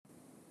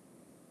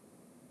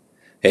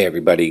Hey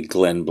everybody,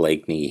 Glenn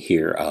Bleakney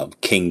here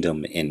of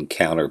Kingdom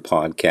Encounter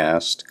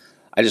Podcast.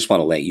 I just want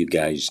to let you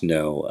guys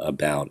know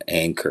about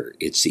Anchor.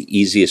 It's the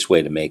easiest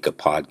way to make a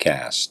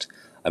podcast.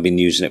 I've been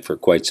using it for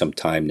quite some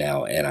time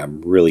now, and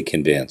I'm really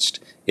convinced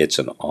it's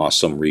an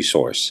awesome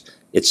resource.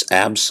 It's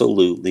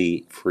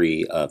absolutely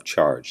free of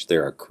charge.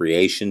 There are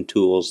creation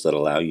tools that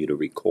allow you to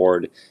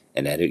record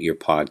and edit your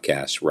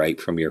podcast right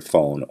from your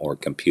phone or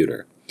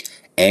computer.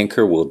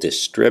 Anchor will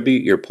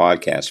distribute your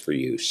podcast for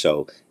you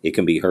so it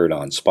can be heard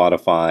on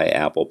Spotify,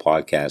 Apple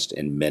Podcast,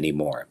 and many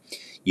more.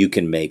 You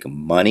can make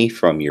money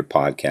from your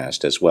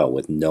podcast as well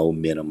with no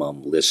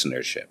minimum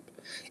listenership.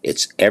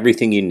 It's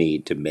everything you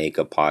need to make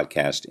a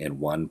podcast in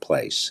one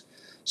place.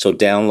 So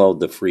download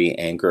the free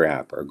Anchor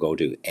app or go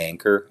to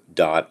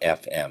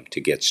anchor.fm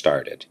to get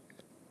started.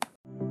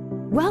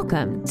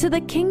 Welcome to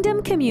the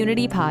Kingdom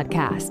Community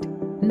Podcast.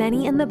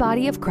 Many in the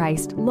body of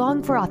Christ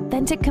long for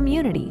authentic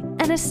community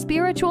and a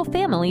spiritual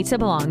family to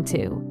belong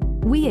to.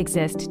 We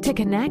exist to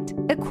connect,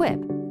 equip,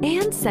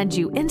 and send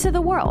you into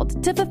the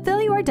world to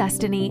fulfill your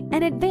destiny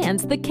and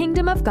advance the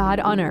kingdom of God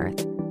on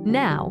earth.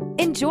 Now,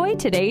 enjoy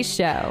today's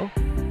show.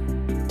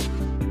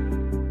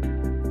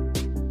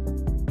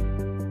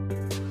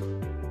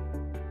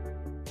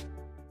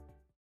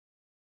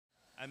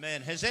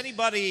 Amen. Has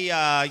anybody,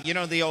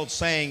 the old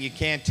saying, you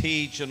can't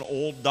teach an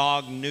old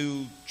dog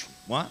new,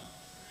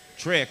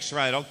 tricks,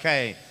 right?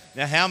 Okay.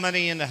 Now, how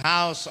many in the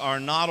house are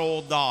not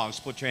old dogs?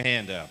 Put your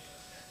hand up.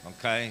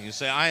 Okay. You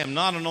say, I am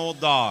not an old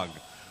dog.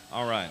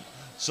 All right.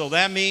 So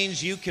that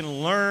means you can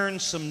learn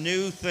some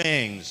new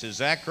things. Is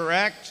that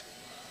correct?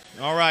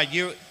 All right.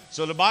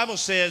 So the Bible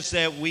says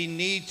that we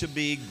need to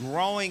be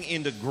growing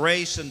into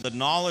grace and the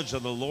knowledge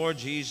of the Lord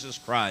Jesus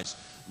Christ.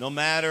 No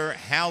matter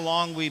how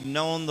long we've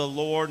known the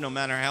Lord, no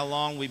matter how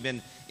long we've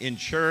been in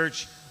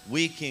church,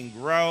 we can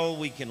grow,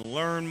 we can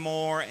learn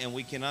more, and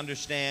we can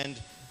understand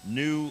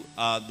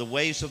the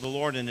ways of the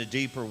Lord in a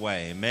deeper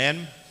way.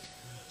 Amen?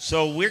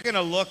 So we're going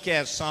to look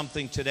at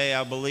something today,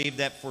 I believe,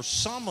 that for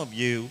some of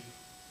you,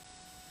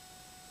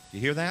 you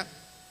hear that?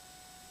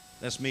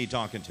 That's me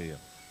talking to you.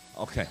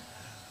 Okay.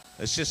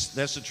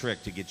 That's a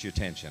trick to get your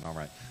attention. All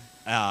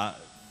right.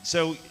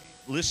 So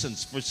listen,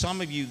 for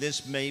some of you,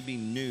 this may be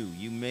new.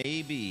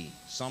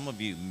 Some of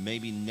you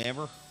maybe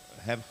never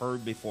have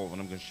heard before what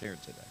I'm going to share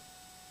today.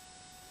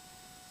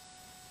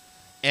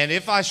 And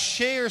if I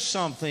share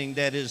something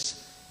that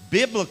is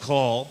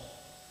biblical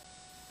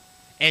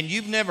and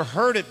you've never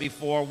heard it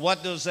before,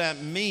 what does that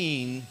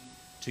mean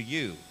to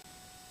you?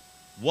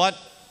 What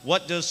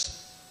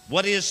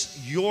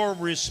is your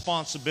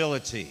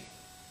responsibility?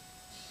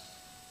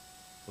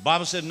 The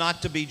Bible said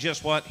not to be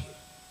just what?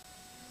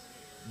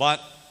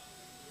 But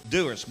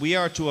doers. We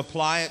are to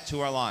apply it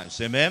to our lives.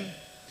 Amen?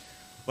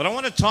 But I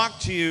want to talk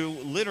to you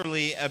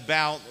literally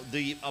about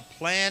a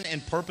plan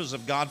and purpose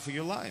of God for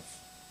your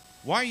life.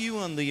 Why are you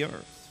on the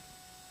earth?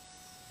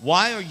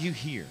 Why are you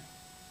here?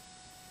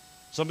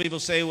 Some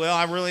people say, well,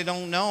 I really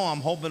don't know. I'm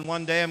hoping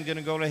one day I'm going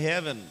to go to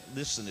heaven.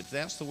 Listen, if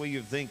that's the way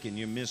you're thinking,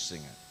 you're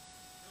missing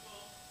it.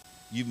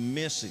 You're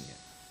missing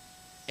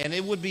it. And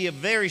it would be a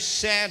very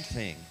sad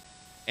thing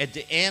at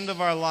the end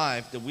of our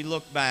life that we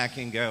look back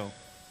and go,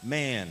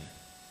 man,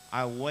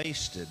 I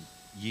wasted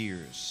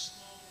years.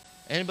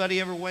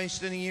 Anybody ever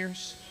waste any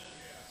years?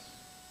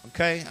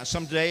 Okay,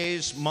 some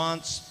days,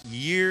 months,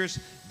 years,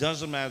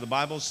 doesn't matter. The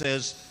Bible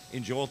says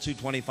in Joel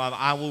 2:25,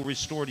 I will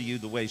restore to you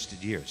the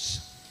wasted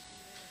years.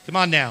 Come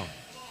on now.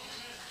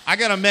 I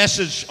got a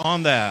message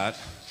on that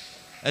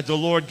the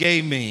Lord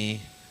gave me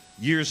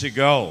years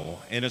ago,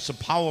 and it's a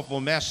powerful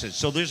message.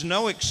 So there's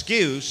no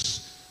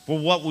excuse for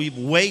what we've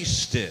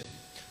wasted.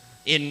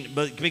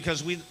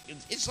 Because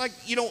it's like,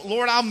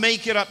 Lord, I'll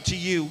make it up to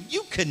you.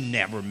 You can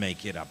never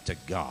make it up to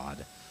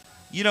God.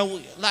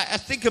 I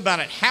think about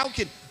it. How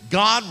can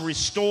God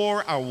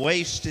restore our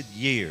wasted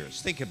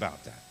years? Think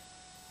about that.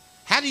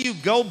 How do you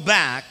go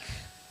back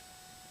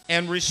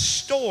and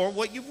restore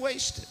what you've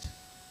wasted?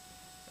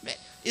 I mean,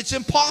 it's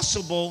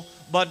impossible,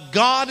 but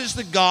God is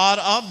the God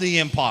of the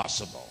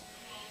impossible.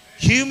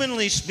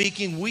 Humanly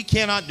speaking, we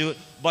cannot do it,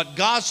 but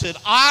God said,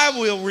 I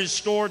will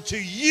restore to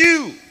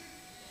you.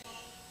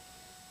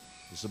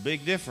 It's a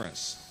big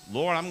difference.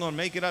 Lord, I'm going to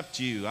make it up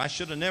to you. I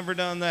should have never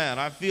done that.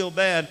 I feel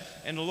bad.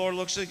 And the Lord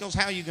looks at it and goes,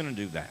 how are you going to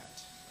do that?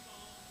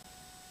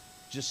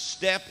 Just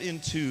step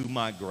into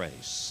my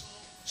grace.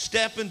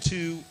 Step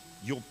into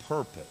your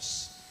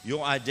purpose,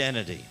 your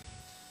identity.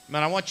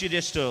 Man, I want you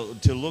just to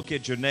look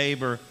at your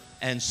neighbor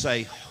and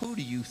say, who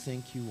do you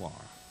think you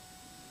are?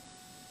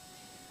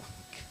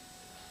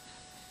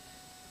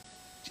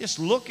 Just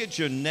look at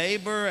your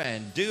neighbor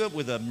and do it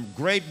with a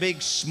great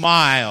big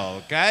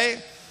smile,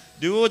 okay?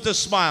 Do it with a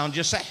smile and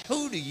just say,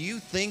 who do you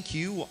think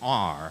you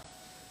are?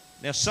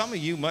 Now, some of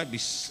you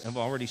have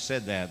already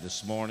said that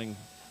this morning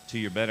to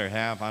your better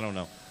half. I don't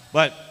know.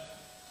 But,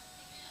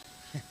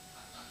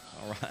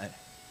 all right.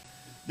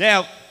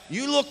 Now,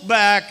 you look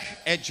back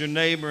at your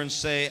neighbor and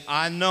say,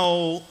 I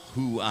know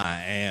who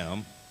I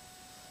am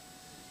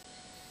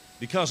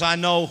because I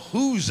know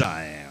whose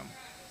I am.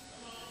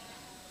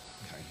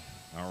 Okay.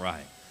 All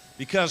right.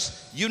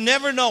 Because you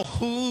never know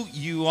who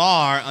you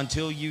are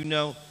until you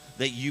know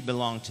that you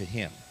belong to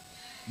him.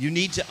 You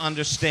need to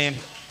understand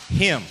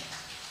him.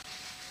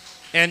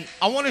 And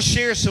I want to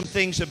share some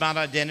things about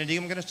identity.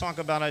 I'm going to talk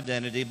about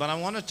identity, but I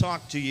want to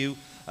talk to you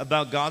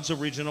about God's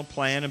original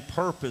plan and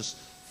purpose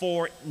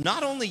for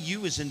not only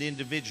you as an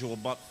individual,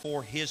 but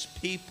for his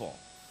people.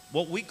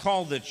 What we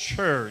call the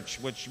church,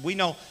 which we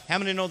know, how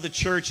many know the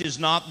church is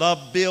not the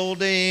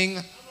building,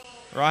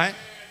 right?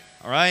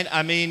 All right,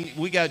 I mean,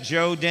 we got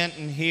Joe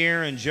Denton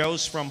here, and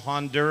Joe's from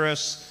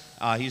Honduras.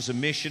 He's a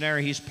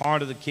missionary. He's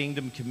part of the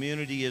Kingdom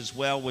community as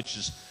well, which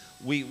is,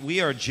 we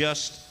are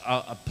just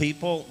a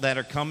people that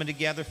are coming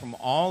together from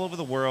all over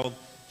the world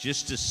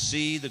just to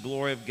see the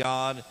glory of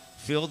God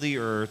fill the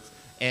earth,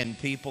 and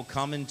people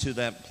come into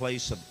that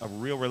place of a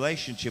real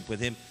relationship with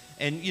him.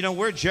 And, you know,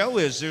 where Joe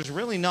is, there's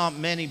really not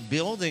many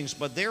buildings,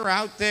 but they're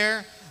out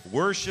there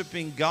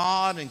worshiping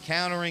God,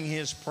 encountering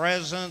his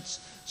presence.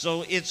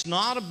 So it's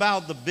not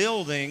about the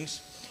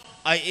buildings,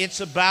 it's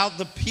about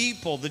the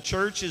people. The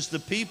church is the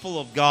people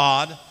of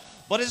God,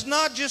 but it's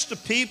not just the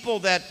people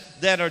that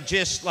are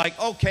just like,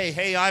 okay,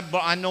 hey,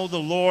 I know the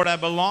Lord, I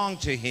belong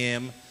to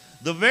him.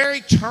 The very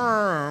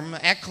term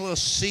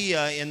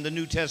ecclesia in the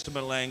New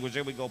Testament language,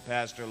 there we go,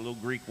 Pastor, a little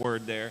Greek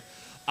word there,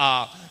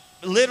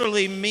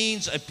 literally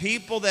means a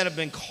people that have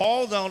been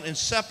called out and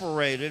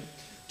separated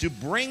to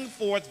bring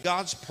forth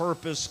God's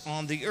purpose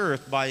on the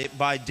earth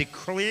by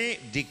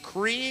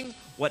decreeing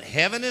what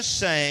heaven is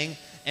saying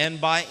and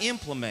by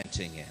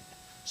implementing it.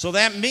 So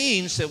that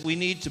means that we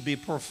need to be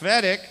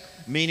prophetic,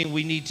 meaning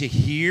we need to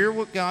hear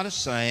what God is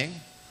saying.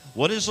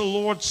 What is the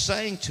Lord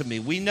saying to me?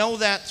 We know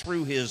that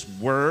through his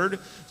word,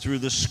 through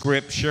the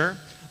scripture,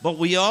 but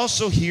we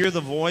also hear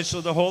the voice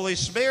of the Holy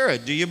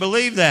Spirit. Do you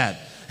believe that?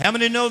 How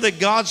many know that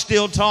God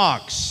still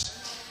talks?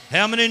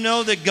 How many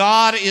know that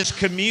God is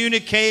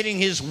communicating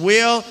his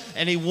will,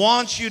 and he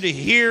wants you to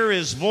hear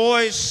his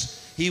voice?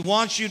 He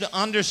wants you to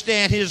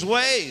understand his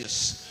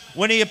ways.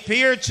 When he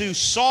appeared to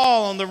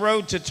Saul on the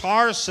road to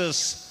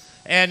Tarsus,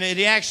 and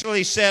he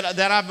actually said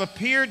that I've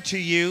appeared to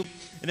you,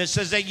 and it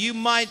says that you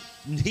might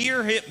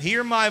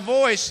hear my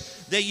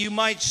voice, that you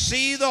might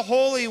see the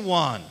Holy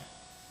One,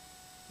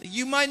 that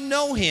you might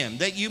know him,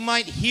 that you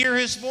might hear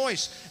his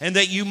voice, and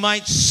that you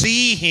might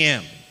see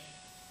him.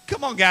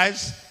 Come on,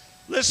 guys.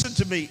 Listen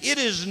to me. It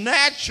is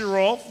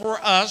natural for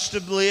us to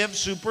live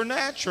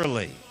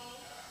supernaturally.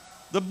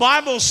 The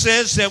Bible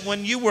says that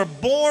when you were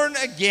born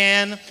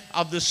again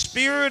of the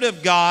Spirit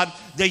of God,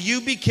 that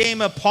you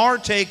became a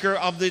partaker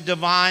of the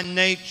divine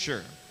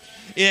nature.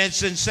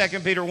 It's in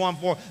 2 Peter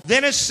 1:4.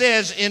 Then it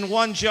says in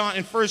 1 John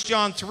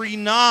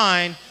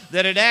 3:9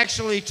 that it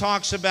actually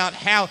talks about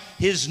how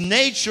his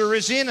nature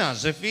is in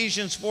us.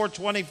 Ephesians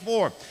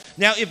 4:24.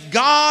 Now, if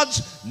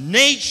God's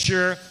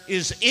nature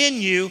is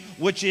in you,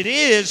 which it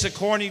is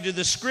according to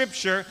the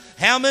scripture,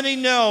 how many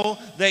know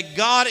that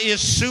God is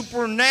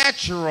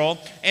supernatural,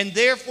 and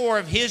therefore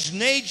if his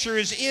nature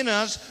is in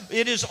us,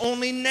 it is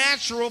only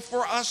natural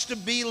for us to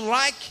be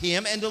like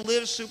him and to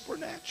live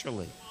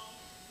supernaturally.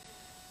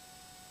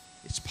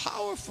 It's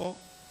powerful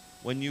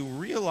when you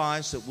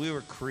realize that we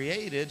were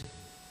created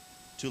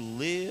to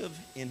live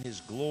in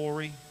his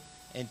glory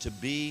and to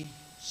be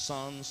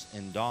sons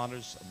and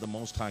daughters of the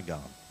Most High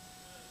God.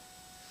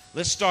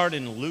 Let's start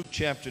in Luke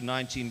chapter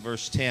 19,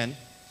 verse 10.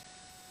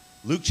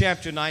 Luke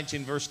chapter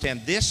 19, verse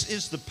 10. This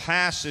is the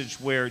passage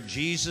where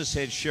Jesus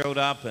had showed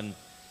up, and,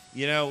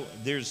 you know,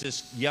 there's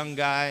this young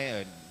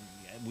guy.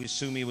 We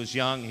assume he was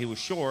young. He was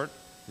short.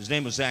 His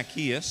name was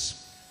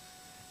Zacchaeus.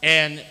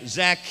 And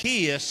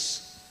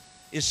Zacchaeus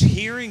is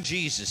hearing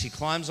Jesus. He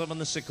climbs up on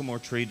the sycamore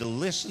tree to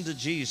listen to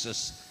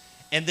Jesus.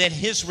 And then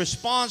his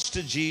response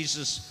to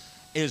Jesus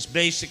is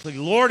basically,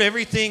 Lord,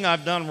 everything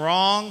I've done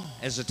wrong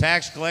as a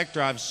tax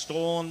collector, I've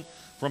stolen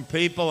from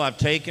people, I've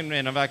taken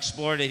and I've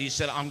exploited. He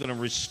said, I'm going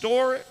to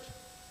restore it.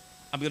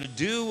 I'm going to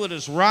do what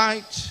is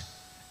right.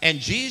 And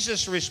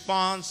Jesus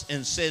responds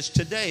and says,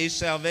 today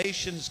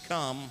salvation has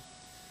come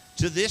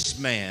to this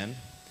man.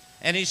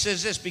 And he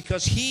says this,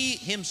 because he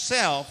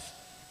himself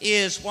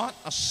is what?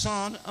 A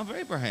son of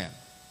Abraham.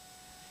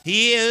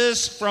 He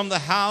is from the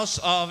house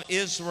of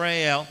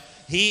Israel.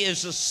 He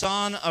is a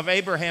son of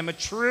Abraham, a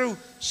true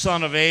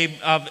son of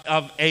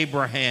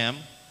Abraham.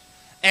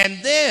 And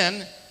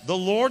then the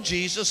Lord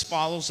Jesus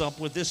follows up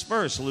with this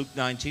verse, Luke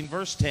 19,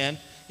 verse 10.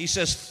 He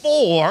says,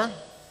 for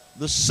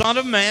the Son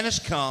of Man has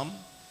come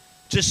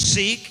to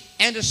seek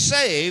and to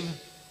save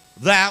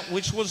that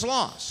which was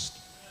lost.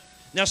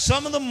 Now,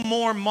 some of the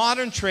more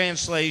modern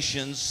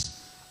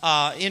translations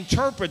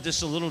interpret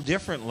this a little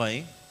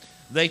differently.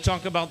 They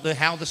talk about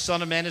how the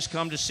Son of Man has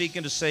come to seek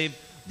and to save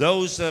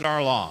those that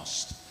are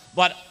lost.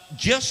 But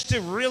just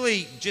to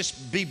really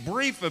just be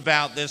brief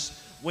about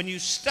this, when you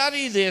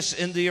study this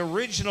in the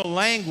original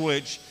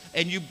language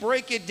and you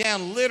break it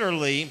down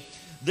literally,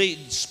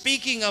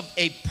 speaking of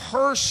a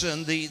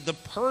person, the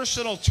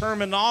personal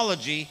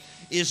terminology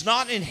is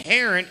not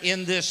inherent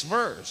in this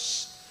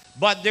verse.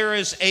 But there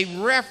is a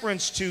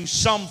reference to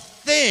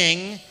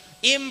something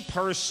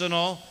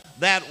impersonal,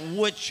 that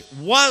which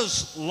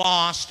was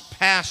lost,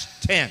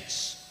 past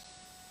tense.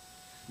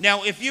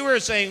 Now, if you were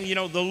saying,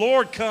 the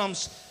Lord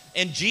comes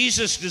and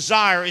Jesus'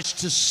 desire is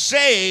to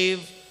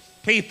save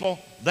people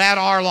that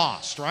are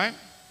lost, right?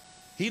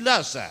 He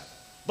does that.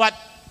 But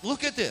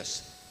look at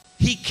this.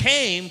 He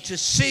came to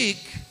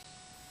seek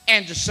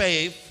and to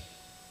save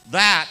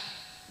that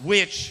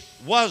which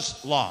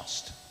was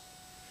lost.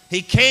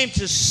 He came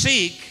to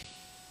seek,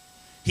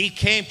 he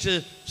came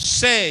to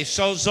say,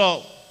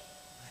 sozo,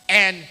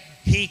 and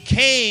he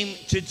came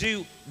to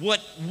do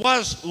what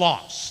was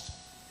lost.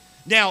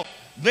 Now,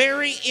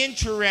 very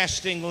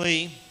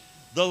interestingly,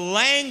 the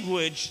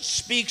language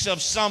speaks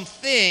of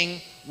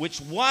something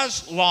which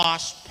was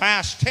lost,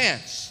 past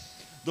tense.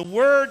 The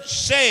word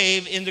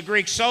save in the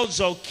Greek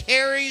sozo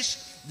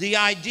carries the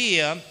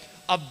idea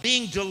of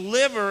being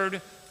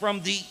delivered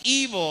from the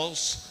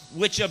evils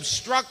which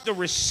obstruct the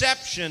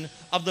reception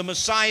of the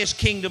Messiah's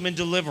kingdom and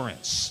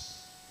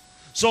deliverance.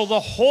 So the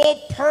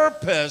whole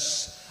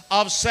purpose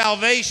of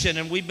salvation,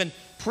 and we've been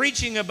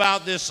preaching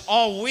about this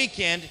all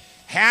weekend,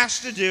 has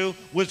to do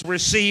with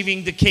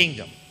receiving the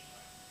kingdom.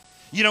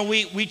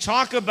 We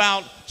talk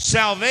about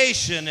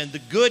salvation and the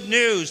good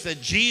news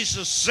that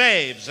Jesus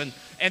saves, and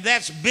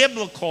that's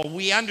biblical.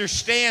 We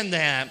understand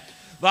that.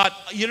 But,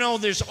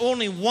 there's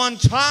only one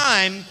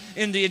time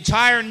in the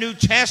entire New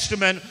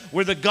Testament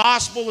where the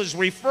gospel is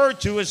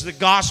referred to as the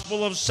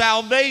gospel of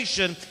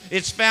salvation.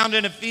 It's found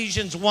in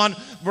Ephesians 1,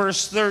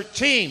 verse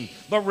 13.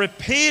 But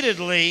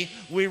repeatedly,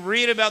 we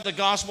read about the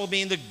gospel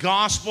being the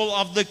gospel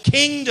of the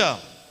kingdom.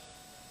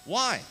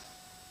 Why?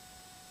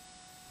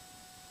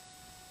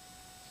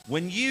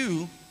 When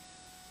you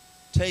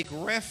take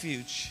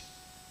refuge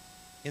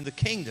in the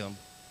kingdom,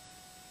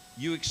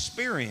 you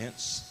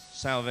experience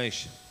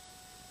salvation.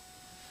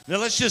 Now,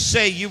 let's just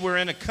say you were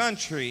in a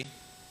country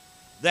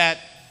that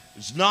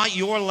is not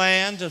your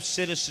land of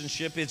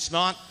citizenship. It's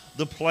not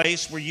the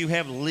place where you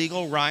have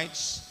legal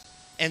rights.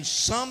 And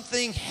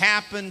something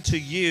happened to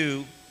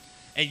you,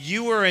 and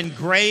you were in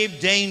grave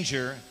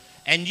danger,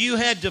 and you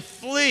had to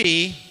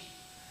flee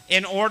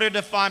in order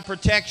to find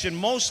protection.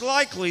 Most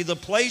likely, the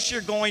place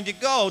you're going to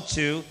go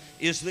to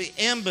is the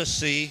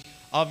embassy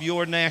of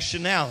your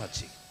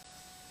nationality,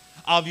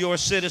 of your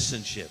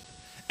citizenship.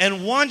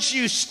 And once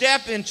you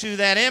step into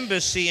that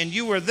embassy and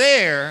you are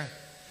there,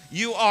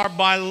 you are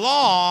by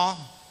law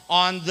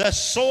on the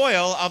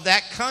soil of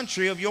that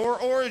country of your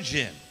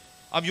origin,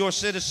 of your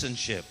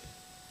citizenship.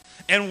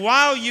 And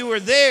while you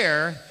are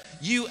there,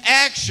 you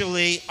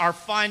actually are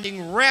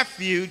finding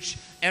refuge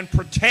and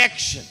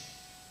protection.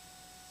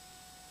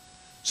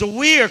 So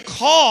we are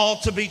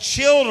called to be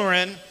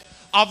children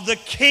of the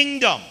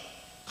kingdom.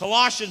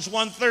 Colossians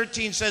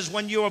 1:13 says,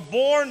 when you are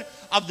born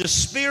of the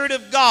Spirit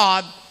of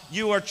God,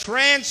 you are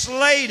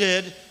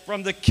translated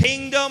from the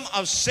kingdom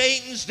of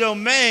Satan's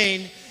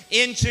domain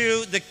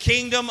into the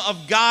kingdom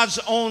of God's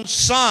own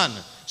Son.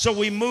 So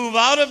we move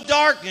out of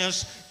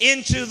darkness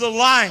into the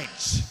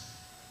light.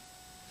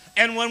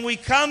 And when we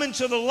come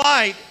into the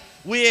light,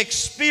 we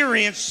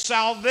experience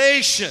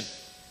salvation.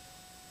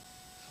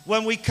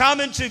 When we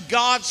come into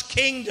God's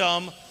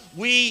kingdom,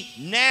 we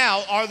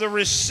now are the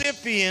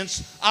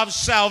recipients of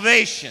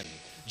salvation.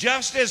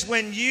 Just as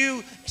when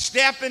you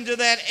step into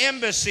that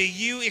embassy,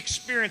 you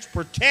experience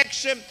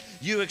protection,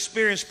 you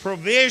experience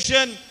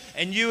provision,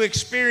 and you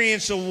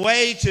experience a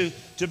way to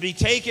be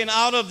taken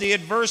out of the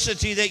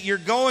adversity that you're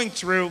going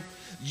through,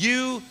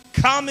 you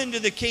come into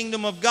the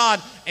kingdom of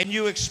God and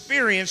you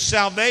experience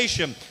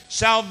salvation.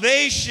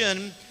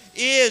 Salvation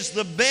is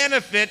the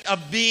benefit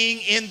of being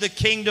in the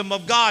kingdom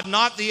of God,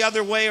 not the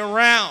other way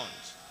around.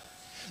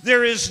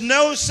 There is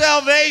no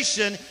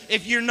salvation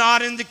if you're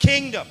not in the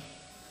kingdom.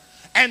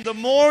 And the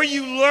more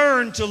you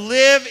learn to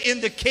live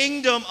in the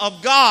kingdom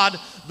of God,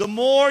 the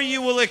more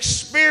you will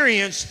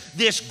experience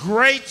this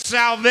great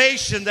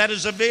salvation that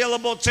is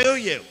available to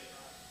you.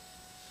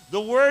 The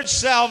word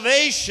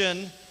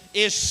salvation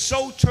is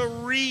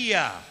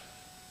soteria.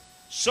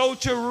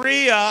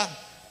 Soteria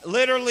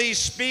literally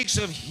speaks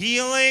of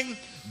healing,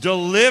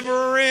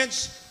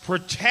 deliverance,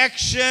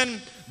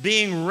 protection,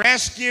 being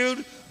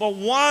rescued. But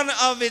one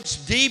of its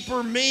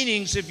deeper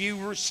meanings, if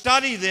you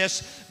study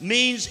this,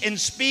 means and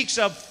speaks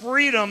of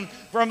freedom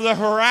from the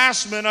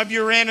harassment of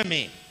your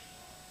enemy.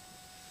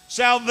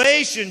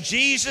 Salvation,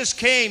 Jesus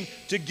came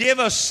to give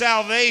us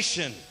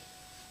salvation.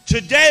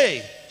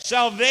 Today,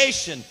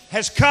 salvation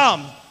has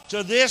come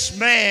to this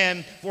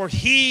man, for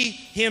he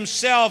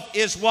himself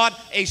is what?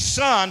 A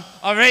son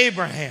of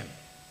Abraham.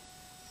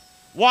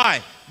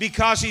 Why?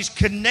 Because he's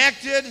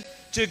connected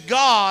to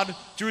God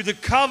through the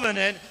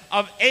covenant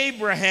of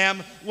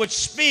Abraham, which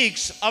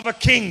speaks of a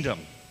kingdom.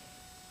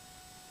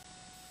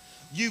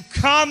 You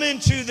come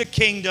into the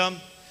kingdom,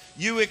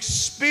 you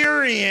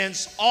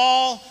experience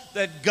all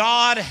that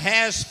God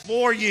has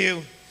for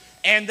you,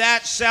 and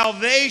that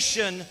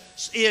salvation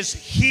is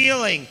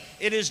healing,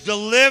 it is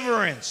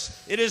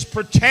deliverance, it is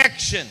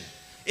protection.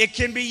 It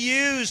can be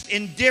used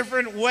in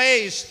different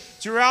ways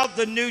throughout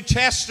the New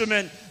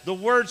Testament the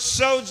word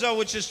sozo,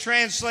 which is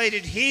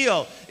translated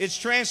heal, it's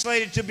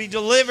translated to be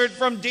delivered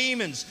from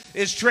demons.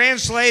 It's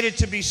translated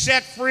to be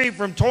set free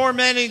from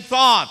tormenting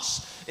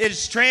thoughts.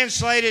 It's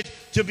translated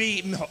to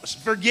be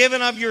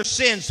forgiven of your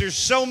sins. There's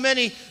so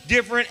many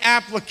different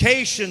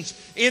applications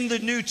in the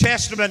New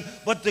Testament,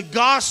 but the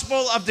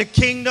gospel of the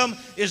kingdom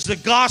is the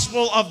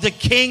gospel of the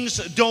king's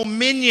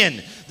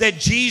dominion, that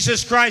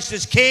Jesus Christ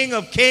is King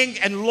of kings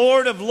and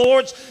Lord of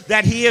lords,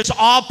 that he has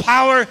all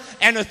power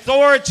and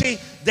authority,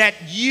 that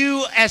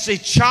you as a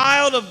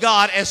child of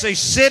God, as a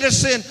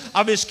citizen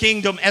of his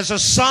kingdom, as a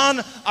son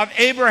of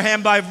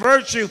Abraham by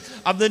virtue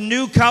of the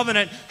new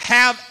covenant,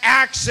 have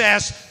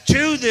access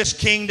to this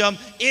kingdom.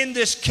 In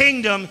this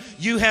kingdom,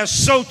 you have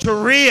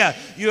soteria,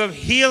 you have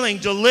healing,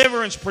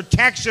 deliverance,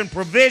 protection,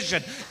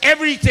 provision,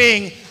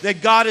 everything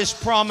that God has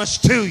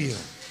promised to you.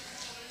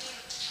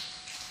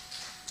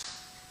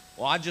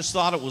 Well, I just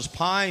thought it was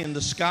pie in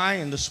the sky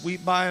and the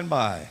sweet by and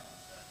by.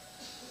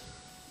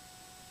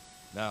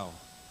 No,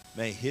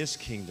 may his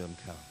kingdom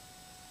come.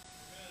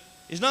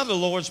 It's not the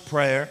Lord's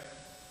Prayer.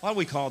 Why do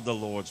we call it the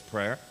Lord's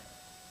Prayer?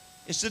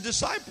 It's the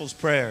disciples'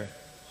 prayer.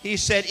 He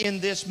said,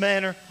 in this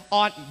manner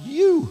ought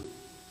you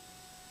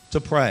to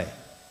pray.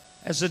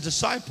 As a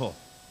disciple,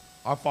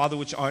 our Father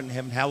which art in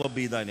heaven, hallowed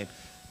be thy name.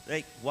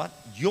 What?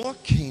 Your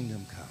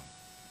kingdom come.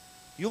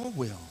 Your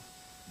will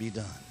be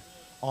done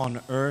on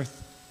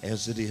earth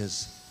as it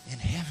is in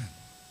heaven.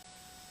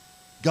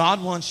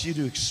 God wants you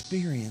to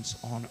experience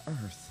on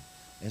earth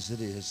as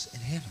it is in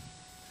heaven.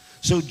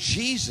 So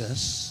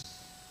Jesus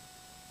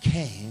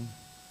came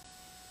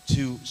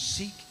to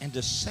seek and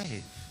to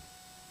save.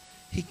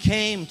 He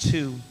came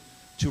to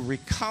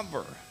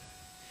recover.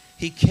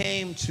 He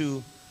came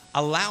to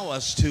allow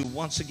us to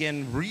once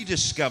again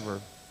rediscover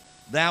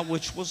that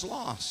which was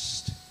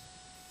lost.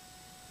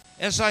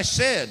 As I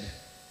said,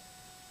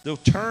 the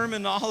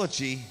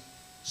terminology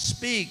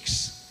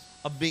speaks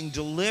of being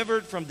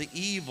delivered from the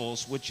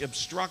evils which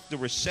obstruct the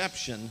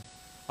reception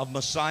of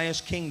Messiah's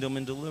kingdom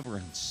and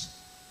deliverance.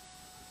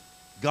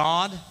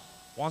 God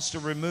wants to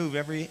remove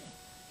every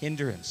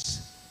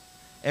hindrance,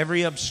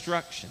 every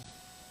obstruction,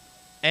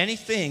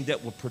 anything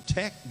that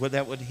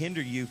would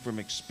hinder you from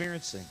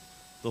experiencing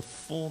the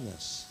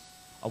fullness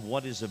of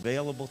what is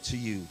available to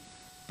you,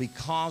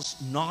 because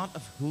not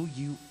of who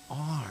you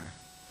are,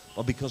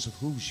 but because of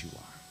whose you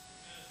are.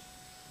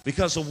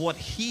 Because of what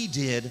he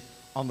did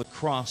on the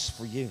cross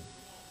for you.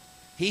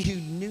 He who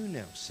knew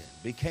no sin,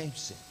 became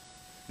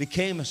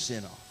a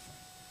sin offering,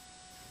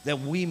 that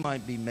we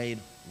might be made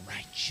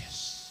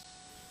righteous.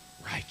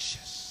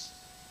 Righteous.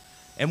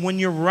 And when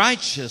you're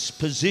righteous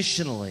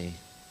positionally,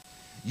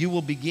 you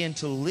will begin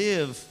to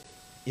live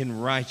in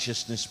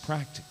righteousness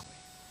practically.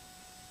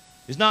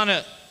 It's not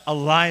a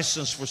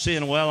license for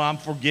saying, well, I'm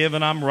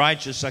forgiven, I'm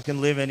righteous, I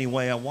can live any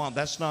way I want.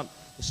 That's not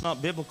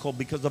biblical,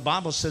 because the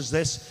Bible says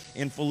this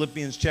in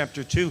Philippians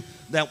chapter 2,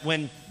 that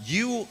when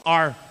you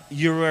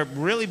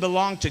really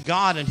belong to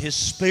God and his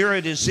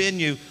Spirit is in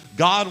you,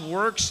 God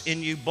works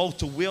in you both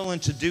to will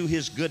and to do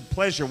his good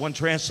pleasure. One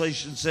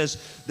translation says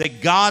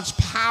that God's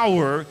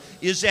power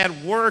is at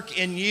work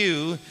in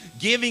you,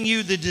 giving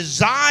you the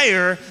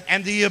desire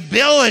and the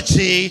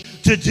ability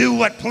to do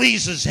what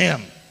pleases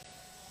him.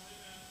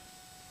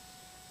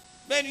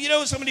 Man, you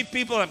know, so many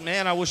people are like,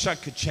 man, I wish I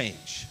could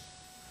change.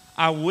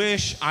 I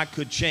wish I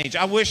could change.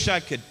 I wish I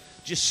could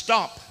just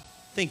stop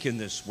thinking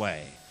this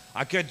way.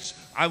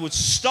 I would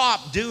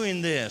stop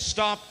doing this.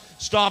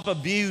 Stop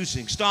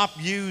abusing. Stop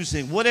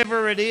using.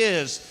 Whatever it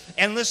is.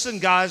 And listen,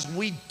 guys,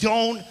 we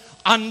don't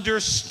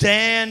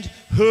understand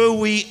who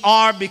we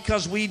are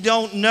because we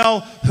don't know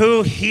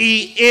who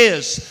he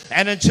is.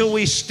 And until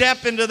we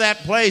step into that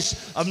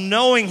place of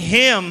knowing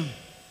him,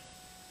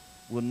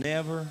 we'll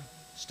never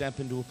step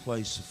into a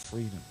place of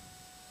freedom.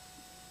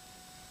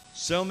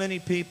 So many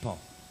people,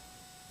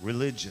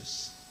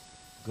 religious,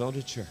 go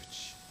to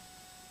church,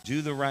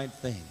 do the right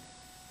thing,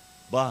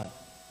 but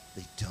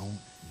they don't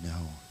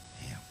know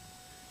him.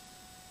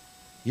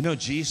 You know,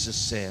 Jesus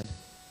said,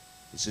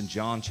 it's in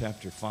John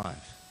chapter 5,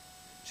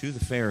 to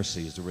the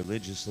Pharisees, the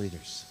religious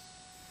leaders.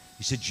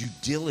 He said, you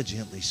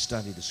diligently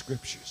study the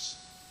scriptures.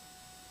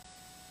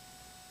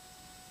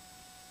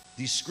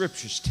 These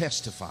scriptures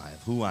testify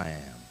of who I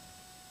am.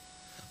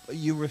 But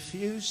you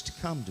refuse to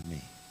come to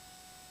me,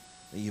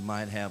 that you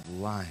might have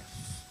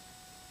life,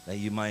 that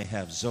you might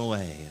have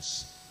Zoe,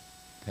 as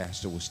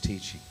Pastor was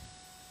teaching.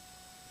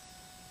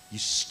 You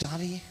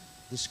study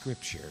the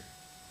scripture,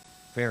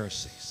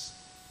 Pharisees.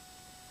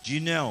 Do you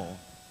know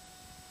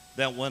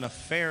that when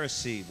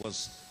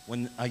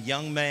a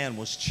young man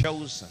was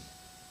chosen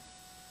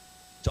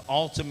to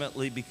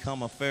ultimately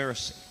become a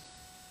Pharisee,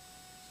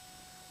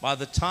 by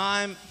the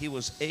time he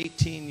was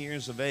 18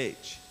 years of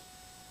age,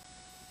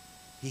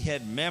 he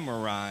had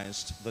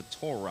memorized the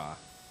Torah,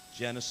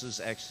 Genesis,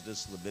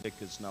 Exodus,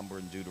 Leviticus, Number,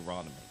 and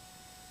Deuteronomy.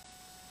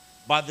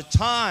 By the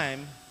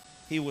time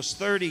he was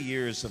 30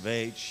 years of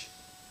age,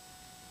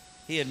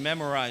 he had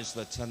memorized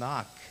the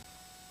Tanakh,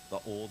 the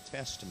Old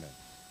Testament.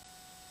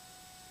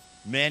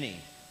 Many.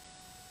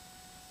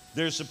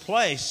 There's a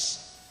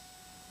place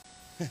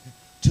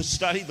to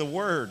study the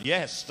Word.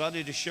 Yes,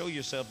 study to show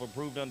yourself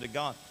approved unto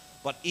God.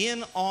 But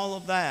in all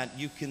of that,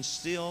 you can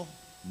still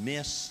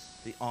miss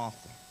the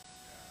author.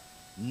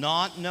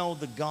 Not know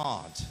the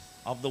God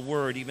of the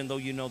Word, even though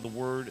you know the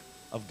Word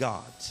of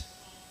God.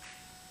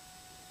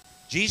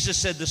 Jesus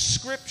said, the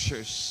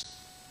Scriptures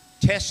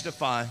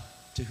testify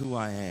to who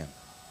I am.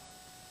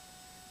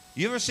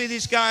 You ever see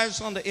these guys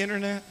on the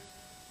internet?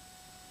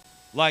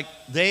 Like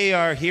they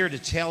are here to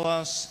tell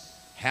us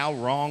how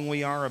wrong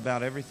we are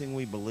about everything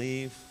we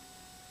believe.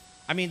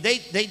 I mean, they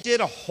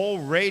did a whole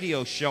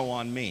radio show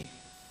on me.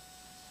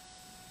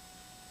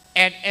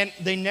 And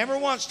they never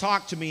once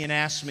talked to me and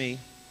asked me,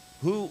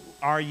 who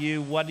are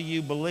you? What do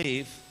you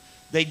believe?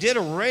 They did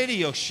a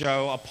radio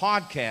show, a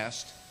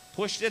podcast,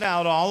 pushed it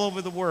out all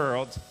over the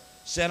world,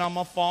 said I'm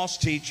a false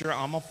teacher,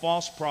 I'm a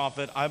false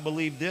prophet, I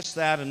believe this,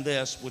 that, and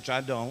this, which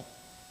I don't.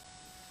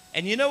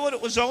 And you know what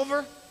it was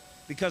over?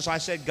 Because I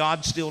said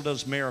God still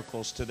does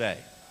miracles today.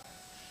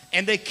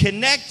 And they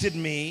connected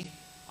me,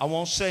 I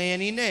won't say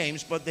any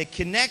names, but they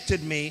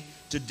connected me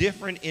to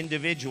different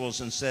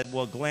individuals and said,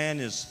 well, Glenn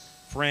is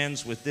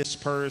friends with this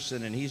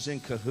person and he's in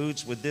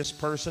cahoots with this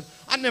person.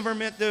 I never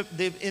met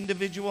the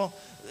individual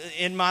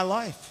in my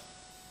life.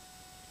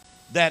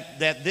 That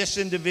this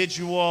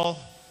individual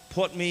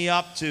put me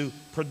up to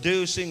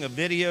producing a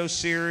video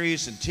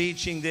series and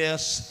teaching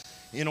this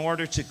in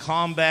order to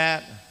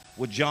combat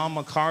what John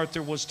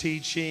MacArthur was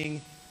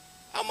teaching.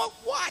 I'm like,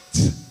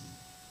 what?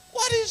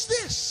 What is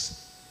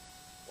this?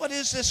 What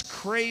is this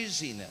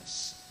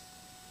craziness?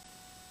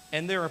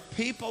 And there are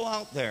people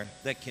out there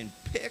that can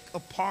pick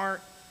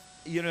apart,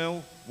 you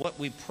know, what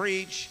we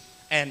preach,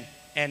 and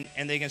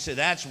they can say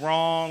that's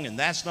wrong and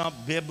that's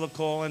not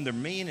biblical, and they're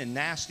mean and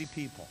nasty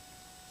people.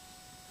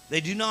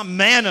 They do not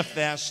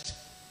manifest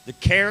the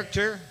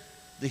character,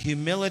 the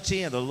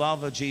humility, and the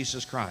love of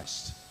Jesus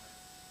Christ.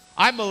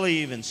 I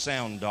believe in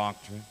sound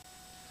doctrine.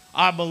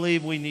 I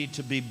believe we need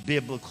to be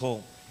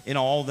biblical in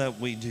all that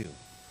we do.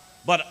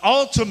 But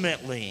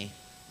ultimately,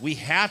 we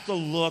have to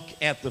look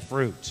at the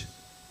fruit.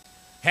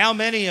 How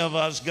many of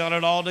us got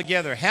it all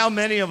together? How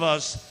many of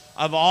us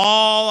have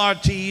all our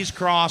T's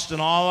crossed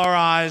and all our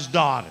I's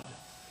dotted?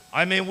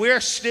 I mean,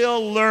 we're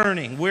still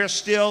learning. We're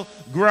still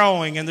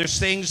growing. And there's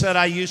things that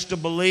I used to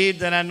believe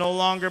that I no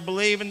longer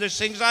believe. And there's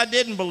things I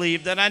didn't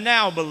believe that I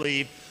now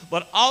believe.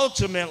 But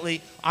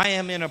ultimately, I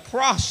am in a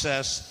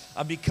process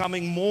of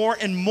becoming more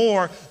and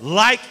more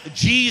like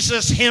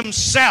Jesus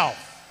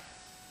himself.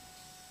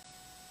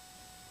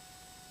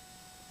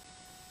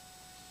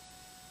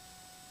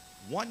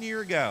 One year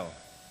ago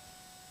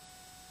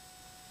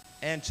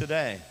and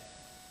today,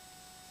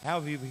 how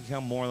have you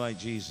become more like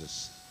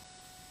Jesus?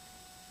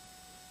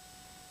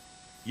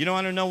 You don't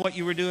want to know what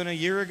you were doing a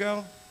year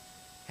ago?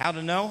 How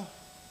to know?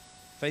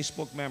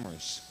 Facebook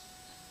memories.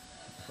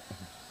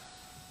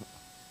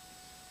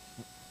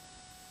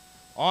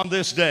 On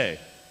this day.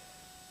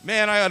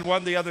 Man, I had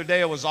one the other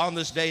day. It was on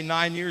this day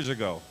 9 years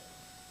ago.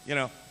 You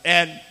know,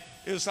 and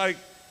it was like,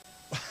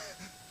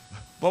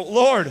 but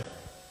Lord,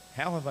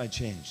 how have I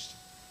changed?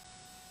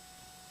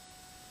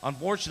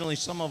 Unfortunately,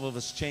 some of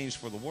us changed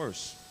for the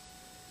worse.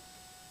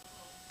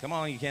 Come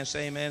on, you can't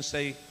say amen,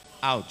 say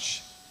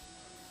ouch.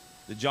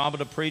 The job of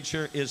the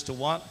preacher is to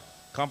what?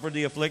 Comfort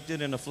the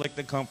afflicted and afflict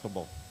the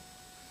comfortable.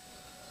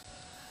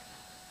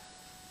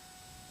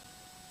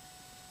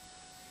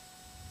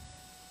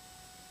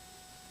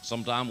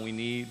 Sometimes we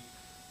need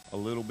a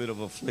little bit of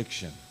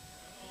affliction.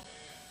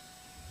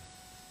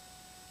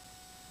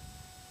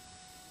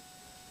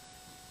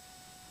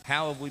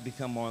 How have we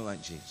become more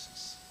like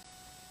Jesus?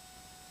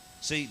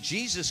 See,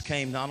 Jesus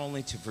came not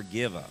only to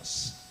forgive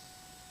us,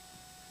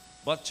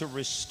 but to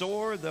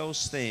restore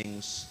those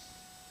things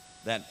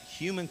that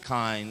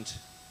humankind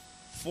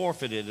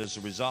forfeited as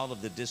a result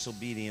of the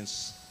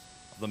disobedience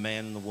of the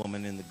man and the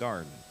woman in the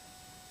garden.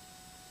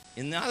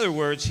 In other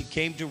words, he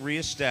came to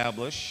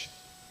reestablish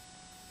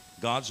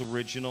God's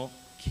original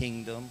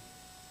kingdom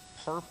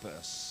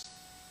purpose,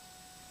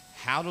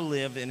 how to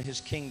live in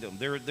his kingdom.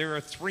 There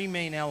are three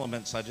main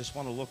elements I just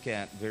want to look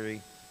at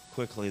very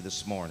quickly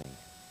this morning.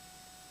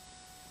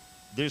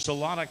 There's a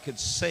lot I could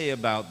say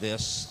about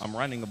this. I'm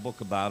writing a book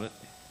about it,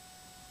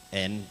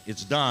 and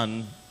it's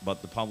done,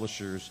 but the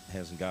publisher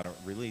hasn't got it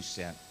released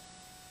yet.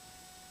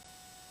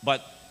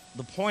 But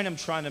the point I'm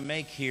trying to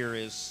make here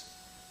is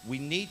we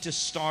need to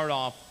start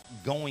off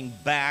going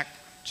back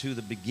to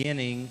the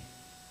beginning,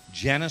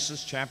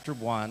 Genesis chapter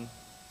 1,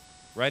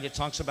 right? It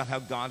talks about how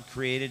God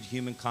created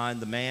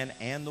humankind, the man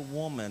and the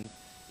woman,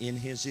 in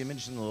his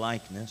image and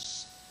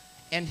likeness,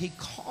 and he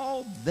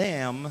called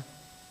them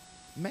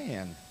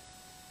man.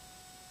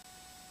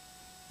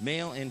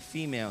 Male and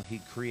female he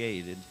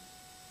created,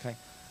 okay?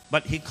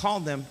 But he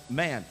called them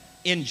man.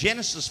 In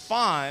Genesis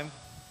 5,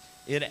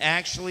 it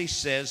actually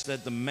says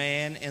that the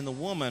man and the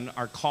woman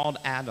are called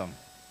Adama.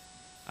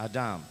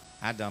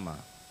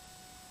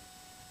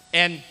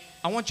 And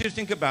I want you to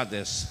think about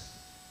this.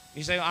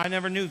 You say, I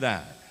never knew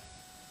that.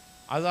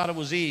 I thought it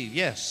was Eve.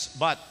 Yes,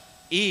 but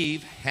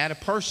Eve had a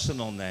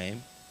personal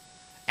name.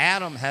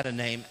 Adam had a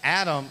name.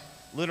 Adam,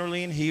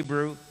 literally in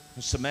Hebrew,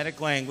 the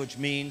Semitic language,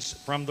 means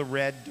from the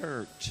red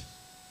dirt.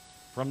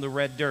 From the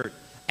red dirt.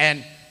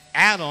 And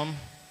Adam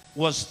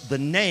was the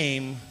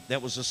name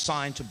that was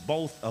assigned to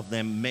both of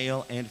them,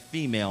 male and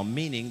female,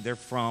 meaning they're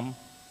from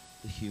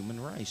the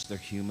human race. They're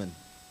human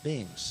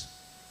beings.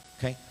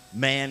 Okay?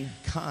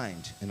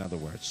 Mankind, in other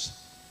words.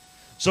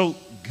 So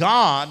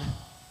God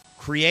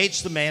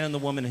creates the man and the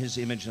woman in his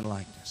image and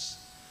likeness.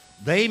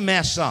 They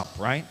mess up,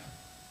 right?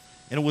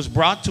 And it was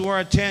brought to our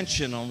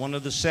attention on one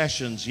of the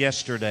sessions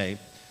yesterday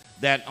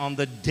that on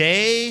the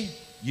day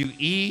you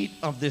eat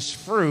of this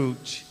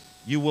fruit,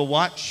 you will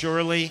what?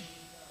 Surely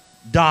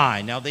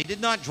die. Now, they did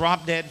not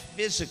drop dead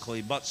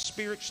physically, but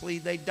spiritually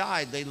they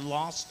died. They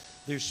lost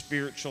their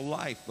spiritual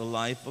life, the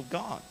life of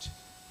God.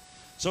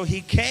 So he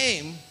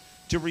came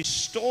to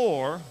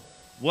restore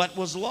what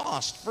was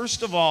lost.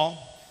 First of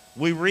all,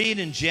 we read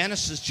in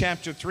Genesis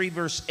chapter 3,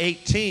 verse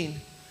 18,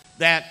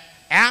 that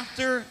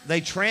after they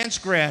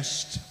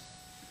transgressed,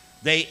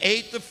 they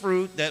ate the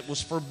fruit that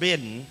was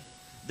forbidden,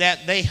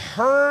 that they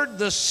heard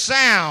the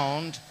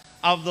sound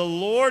of the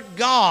Lord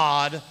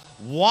God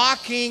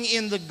walking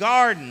in the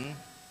garden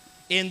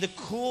in the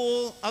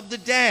cool of the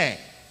day.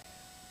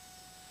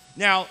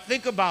 Now,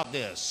 think about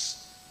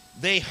this.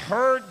 They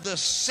heard the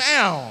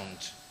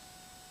sound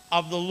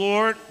of the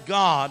Lord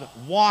God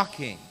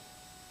walking.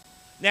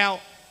 Now,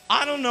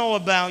 I don't know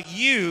about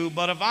you,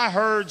 but if I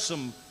heard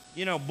some,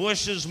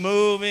 bushes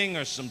moving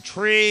or some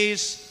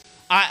trees,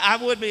 I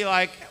would be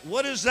like,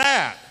 what is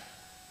that?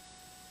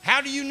 How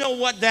do you know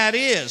what that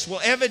is? Well,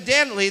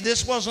 evidently,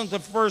 this wasn't the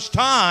first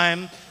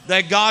time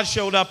that God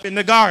showed up in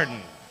the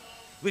garden,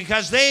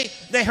 because they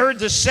heard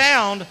the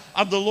sound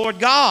of the Lord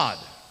God.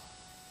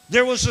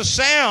 There was a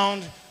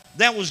sound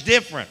that was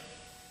different.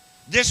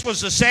 This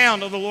was the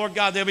sound of the Lord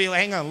God. They'll be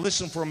like, hang on,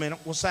 listen for a minute.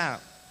 What's that?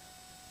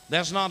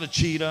 That's not a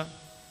cheetah.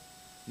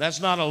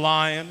 That's not a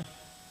lion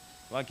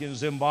like in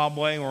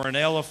Zimbabwe, or an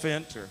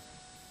elephant, or,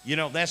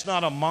 that's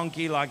not a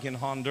monkey like in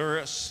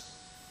Honduras.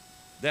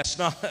 That's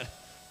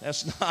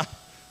not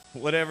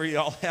whatever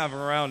y'all have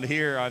around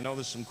here. I know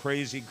there's some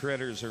crazy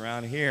critters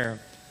around here.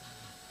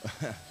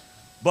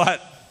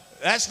 But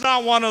that's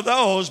not one of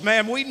those,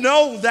 man. We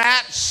know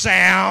that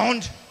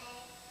sound.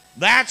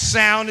 That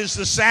sound is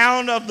the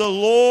sound of the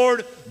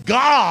Lord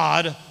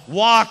God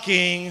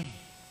walking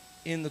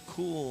in the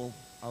cool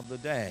of the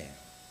day.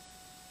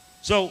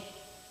 So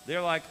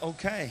they're like,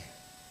 okay,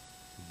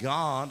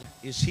 God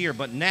is here.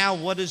 But now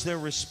what is their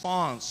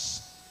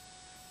response?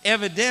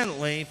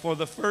 Evidently, for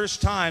the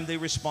first time, they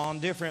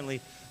respond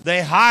differently.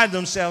 They hide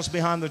themselves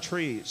behind the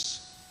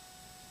trees.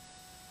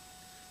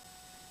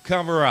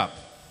 Cover up.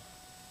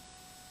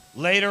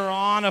 Later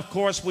on, of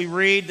course, we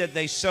read that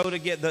they have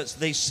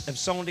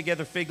sewn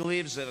together fig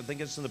leaves. I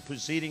think it's in the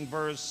preceding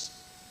verse,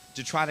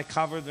 to try to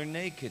cover their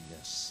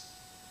nakedness.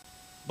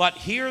 But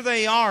here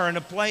they are in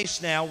a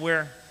place now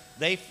where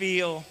they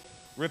feel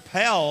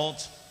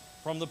repelled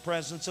from the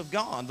presence of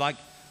God. Like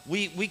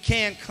we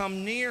can't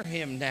come near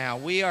him now.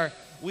 We are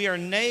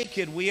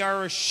naked. We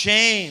are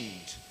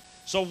ashamed.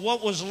 So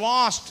what was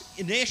lost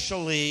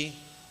initially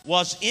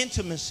was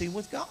intimacy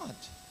with God.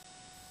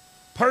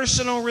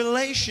 Personal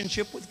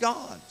relationship with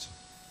God.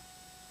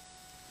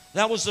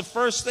 That was the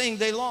first thing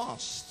they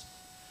lost.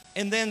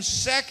 And then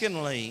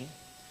secondly,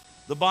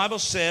 the Bible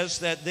says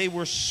that they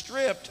were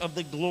stripped of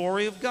the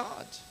glory of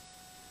God.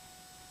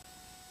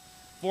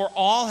 For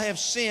all have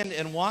sinned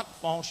and what?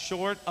 Fall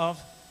short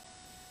of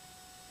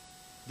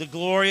the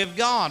glory of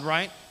God,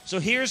 right? So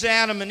here's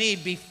Adam and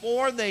Eve.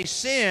 Before they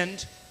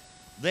sinned,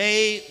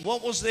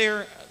 what was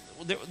their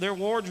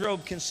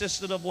wardrobe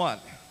consisted of what?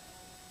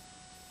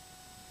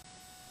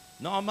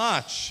 Not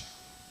much.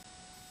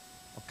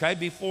 Okay,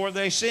 before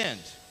they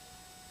sinned.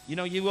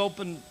 You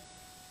open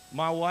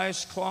my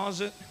wife's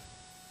closet.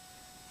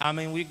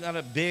 We've got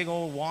a big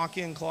old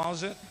walk-in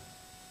closet.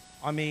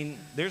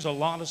 There's a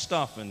lot of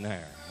stuff in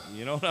there.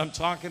 You know what I'm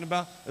talking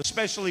about?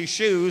 Especially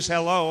shoes.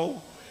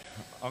 Hello.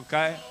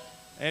 Okay.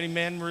 Any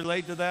men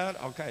relate to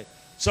that? Okay.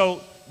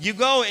 So you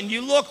go and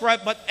you look, right?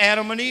 But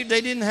Adam and Eve,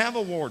 they didn't have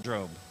a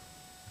wardrobe.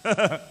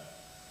 They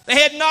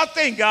had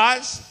nothing,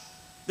 guys.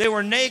 They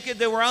were naked.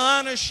 They were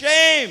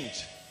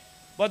unashamed.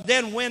 But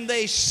then when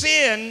they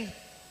sin,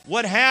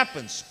 what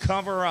happens?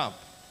 Cover up.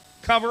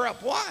 Cover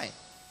up. Why?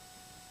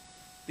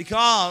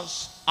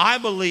 Because I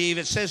believe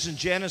it says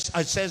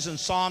in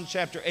Psalm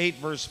chapter 8,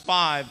 verse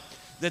 5,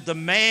 that the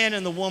man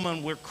and the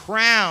woman were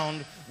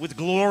crowned with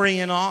glory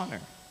and honor.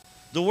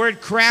 The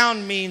word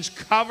crown means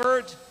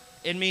covered.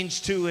 It means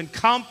to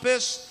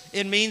encompass.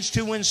 It means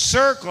to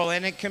encircle.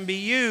 And it can be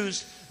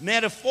used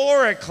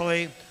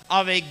metaphorically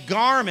of a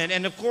garment.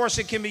 And of course,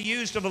 it can be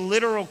used of a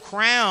literal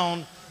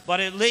crown. But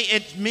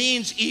it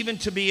means even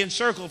to be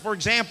encircled. For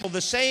example,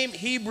 the same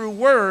Hebrew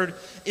word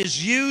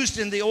is used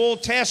in the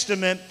Old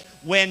Testament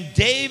when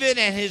David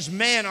and his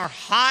men are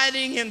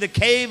hiding in the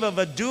cave of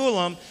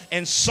Adullam,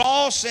 and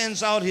Saul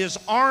sends out his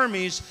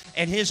armies,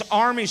 and his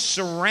armies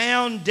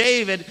surround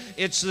David.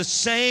 It's the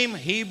same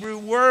Hebrew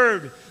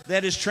word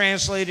that is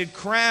translated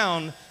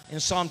crown in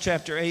Psalm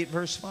chapter 8,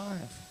 verse 5.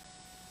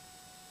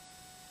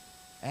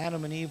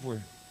 Adam and Eve were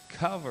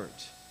covered.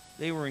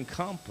 They were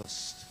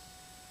encompassed.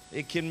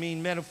 It can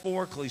mean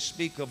metaphorically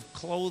speak of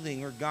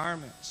clothing or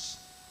garments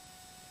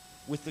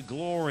with the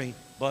glory.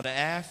 But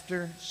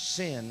after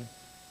sin,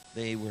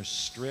 they were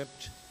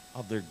stripped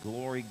of their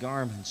glory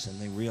garments and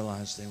they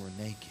realized they were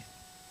naked.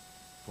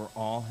 For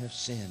all have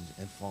sinned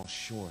and fall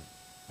short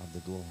of the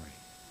glory.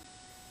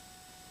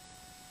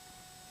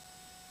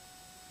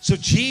 So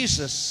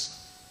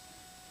Jesus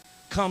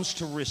comes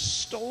to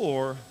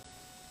restore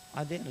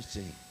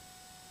identity.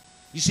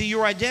 You see,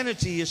 your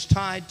identity is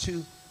tied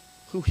to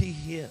who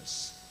he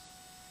is.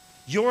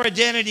 Your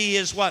identity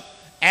is what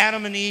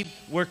Adam and Eve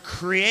were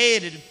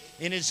created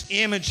in his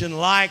image and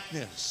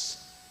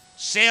likeness.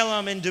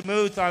 Salem and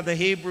Demuth are the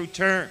Hebrew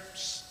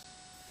terms.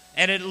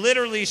 And it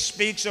literally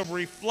speaks of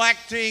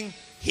reflecting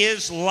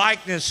his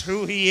likeness,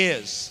 who he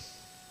is.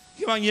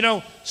 You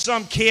know,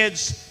 some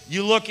kids,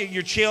 you look at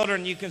your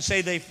children, you can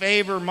say they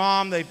favor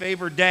mom, they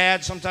favor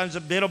dad, sometimes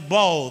a bit of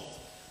both.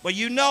 But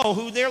you know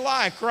who they're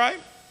like, right?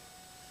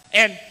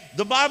 And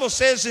the Bible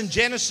says in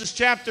Genesis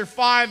chapter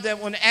 5 that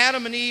when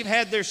Adam and Eve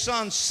had their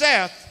son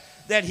Seth,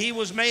 that he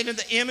was made in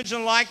the image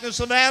and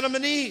likeness of Adam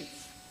and Eve.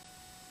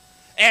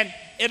 And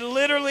it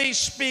literally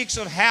speaks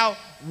of how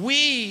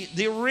we,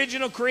 the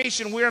original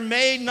creation, we were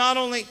made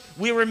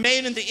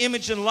in the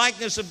image and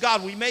likeness of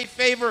God. We may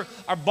favor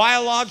our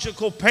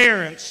biological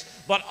parents,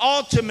 but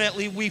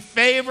ultimately we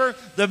favor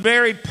the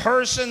very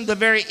person, the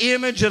very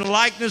image and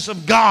likeness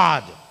of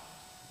God.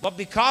 But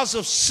because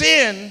of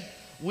sin,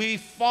 we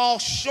fall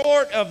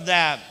short of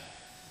that.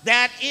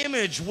 That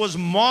image was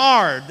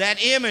marred.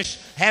 That image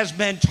has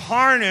been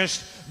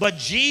tarnished. But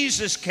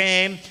Jesus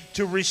came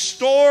to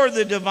restore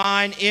the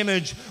divine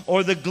image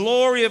or the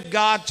glory of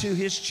God to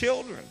his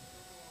children.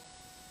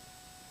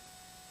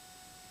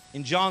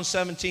 In John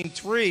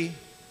 17:3,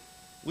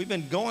 we've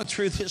been going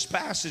through this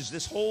passage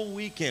this whole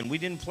weekend. We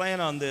didn't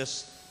plan on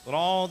this, but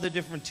all the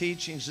different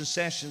teachings and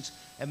sessions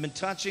have been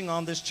touching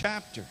on this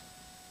chapter.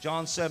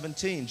 John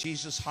 17,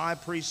 Jesus' high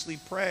priestly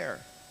prayer.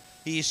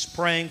 He's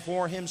praying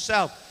for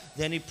himself.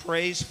 Then he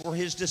prays for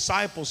his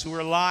disciples who were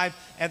alive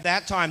at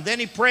that time. Then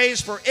he prays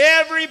for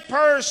every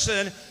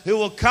person who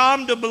will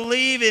come to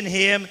believe in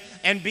him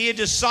and be a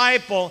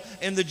disciple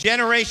in the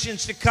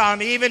generations to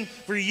come, even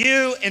for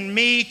you and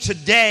me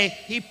today.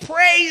 He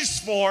prays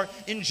for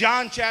in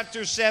John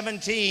chapter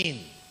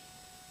 17.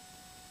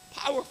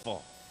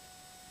 Powerful.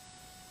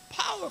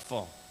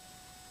 Powerful.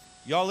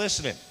 Y'all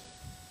listening?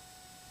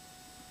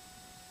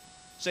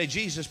 Say,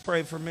 Jesus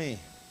prayed for me.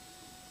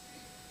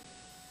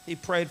 He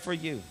prayed for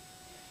you.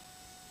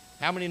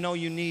 How many know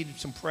you need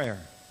some prayer?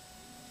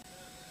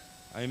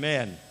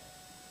 Amen.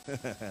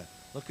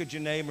 Look at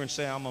your neighbor and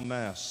say, I'm a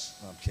mess.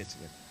 No, I'm kidding.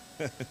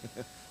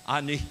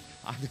 I need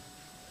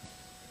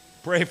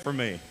pray for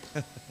me.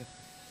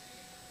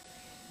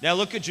 Now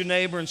look at your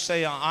neighbor and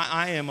say,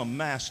 I am a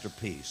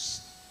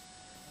masterpiece.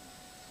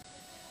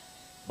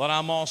 But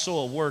I'm also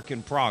a work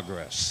in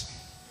progress.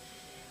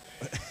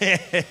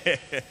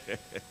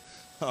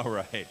 All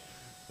right.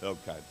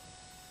 Okay.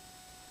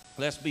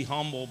 Let's be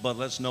humble, but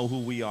let's know who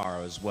we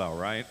are as well,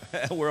 right?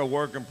 We're a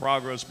work in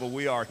progress, but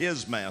we are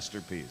his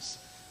masterpiece.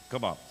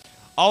 Come on.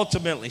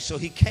 Ultimately, so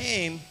he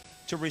came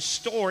to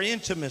restore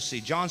intimacy.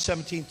 John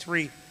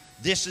 17:3,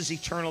 this is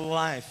eternal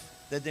life,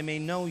 that they may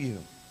know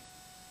you,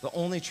 the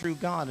only true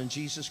God, and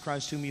Jesus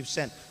Christ whom you've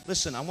sent.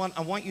 Listen, I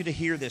want you to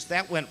hear this.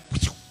 That went,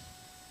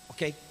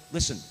 okay,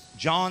 listen.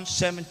 John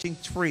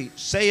 17:3,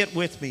 say it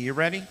with me. You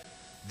ready?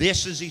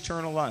 This is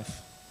eternal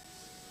life,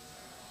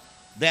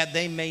 that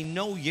they may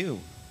know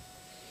you,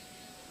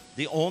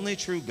 the only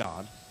true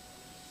God,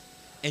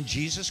 and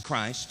Jesus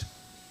Christ,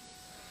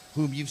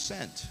 whom you've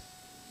sent.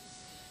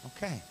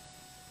 Okay.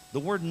 The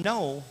word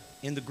know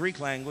in the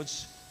Greek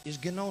language is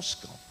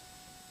gnosko.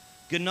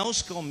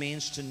 Gnosko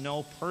means to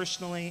know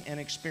personally and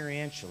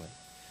experientially.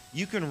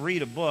 You can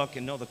read a book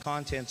and know the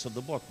contents of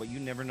the book, but you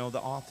never know the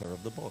author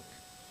of the book.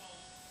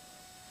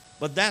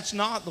 But that's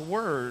not the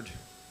word.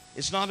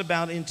 It's not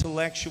about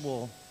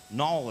intellectual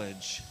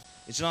knowledge.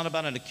 It's not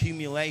about an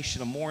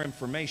accumulation of more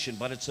information,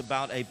 but it's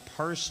about a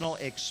personal,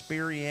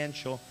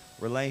 experiential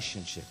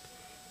relationship.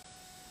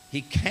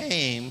 He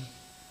came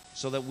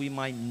so that we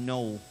might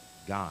know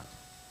God.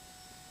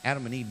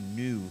 Adam and Eve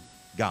knew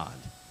God.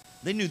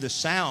 They knew the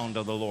sound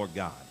of the Lord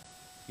God.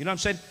 You know what I'm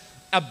saying?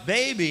 A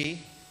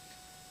baby,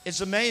 it's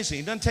amazing.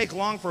 It doesn't take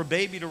long for a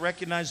baby to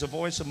recognize the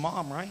voice of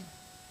mom, right?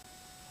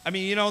 I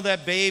mean, you know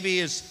that baby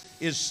is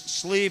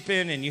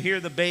sleeping and you hear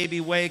the baby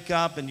wake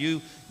up and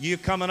you're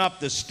coming up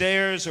the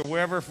stairs or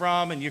wherever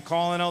from and you're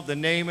calling out the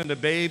name of the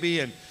baby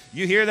and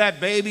you hear that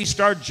baby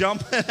start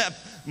jumping,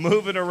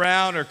 moving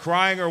around or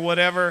crying or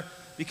whatever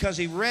because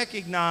he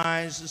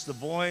recognizes the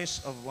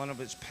voice of one of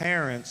his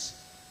parents,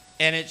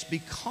 and it's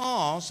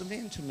because of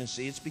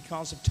intimacy. It's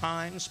because of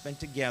time spent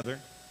together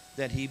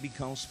that he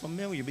becomes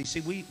familiar. But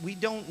you see, we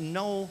don't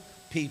know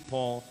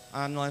people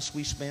unless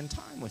we spend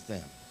time with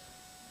them.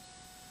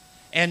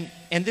 And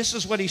this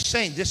is what he's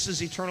saying. This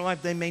is eternal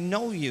life. They may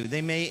know you.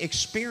 They may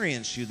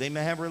experience you. They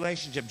may have a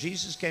relationship.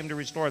 Jesus came to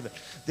restore that.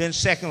 Then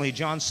secondly,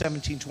 John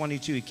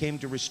 17:22, he came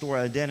to restore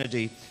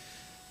identity.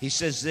 He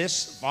says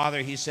this,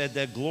 Father, he said,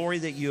 the glory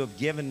that you have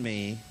given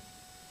me,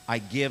 I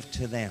give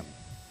to them,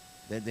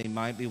 that they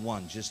might be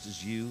one, just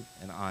as you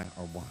and I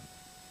are one.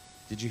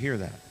 Did you hear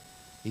that?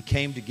 He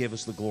came to give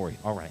us the glory.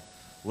 All right.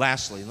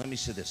 Lastly, let me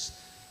say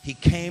this. He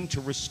came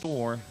to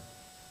restore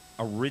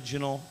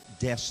original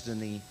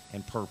destiny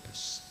and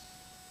purpose.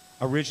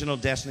 Original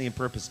destiny and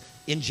purpose.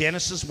 In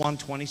Genesis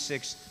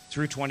 1:26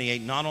 through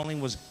 28, not only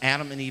was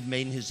Adam and Eve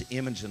made in his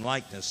image and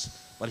likeness,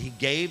 but he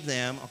gave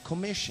them a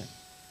commission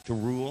to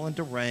rule and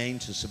to reign,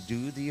 to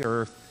subdue the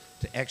earth,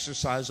 to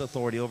exercise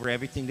authority over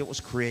everything that was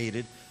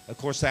created. Of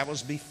course, that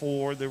was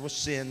before there was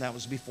sin. That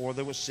was before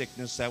there was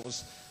sickness. That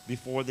was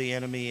before the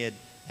enemy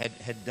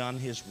had done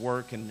his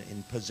work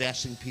in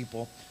possessing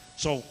people.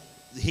 So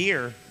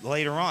here,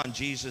 later on,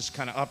 Jesus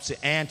kind of ups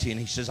the ante and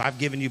he says, I've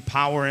given you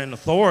power and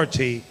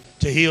authority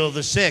to heal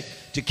the sick,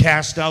 to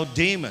cast out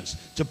demons,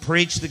 to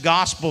preach the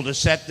gospel, to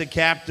set the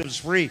captives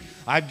free.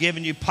 I've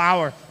given you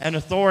power and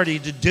authority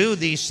to do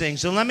these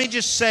things. And let me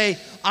just say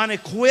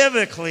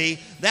unequivocally,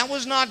 that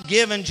was not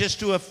given just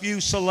to a few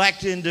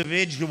select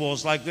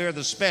individuals like they're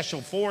the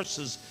special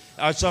forces,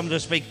 so to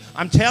speak.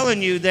 I'm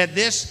telling you that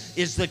this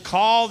is the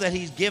call that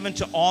he's given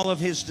to all of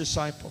his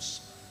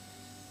disciples.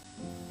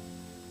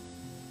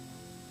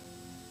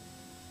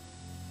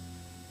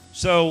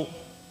 So,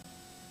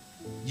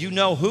 you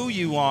know who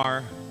you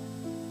are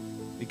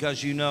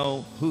because you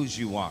know whose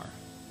you are.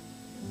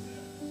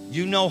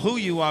 You know who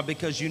you are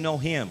because you know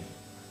him.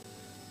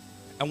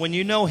 And when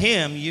you know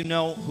him, you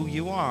know who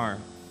you are.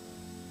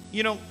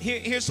 You know,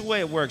 here's the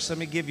way it works. Let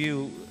me give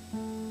you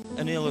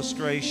an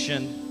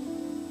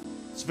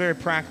illustration. It's very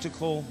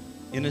practical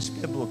and it's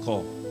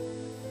biblical.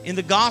 In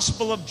the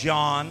Gospel of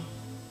John,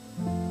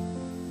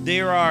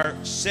 there are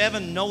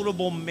 7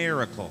 notable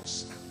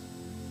miracles.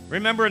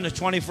 Remember in the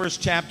 21st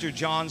chapter,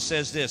 John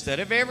says this, that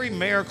if every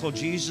miracle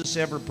Jesus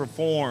ever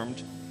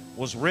performed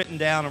was written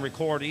down and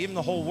recorded, even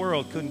the whole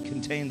world couldn't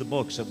contain the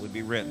books that would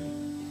be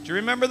written. Do you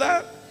remember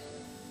that?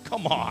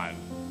 Come on.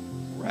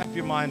 Wrap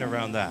your mind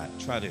around that.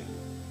 Try to.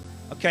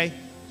 Okay?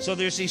 So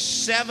there's these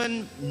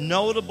 7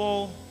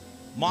 notable,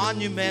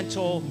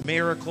 monumental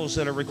miracles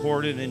that are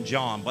recorded in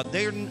John, but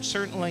they're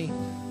certainly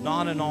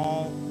not an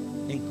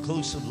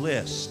all-inclusive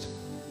list.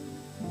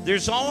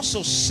 There's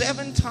also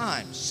 7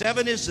 times.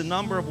 7 is the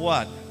number of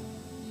what?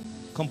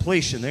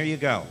 Completion. There you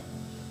go.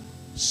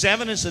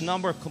 7 is the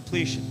number of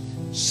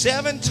completion.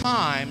 7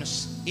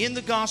 times in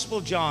the Gospel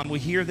of John we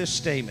hear this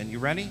statement. You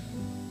ready?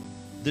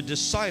 The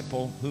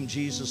disciple whom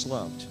Jesus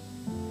loved.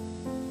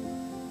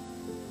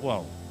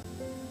 Whoa.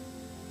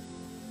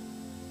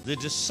 The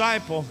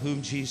disciple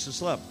whom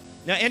Jesus loved.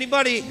 Now,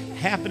 anybody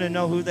happen to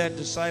know who that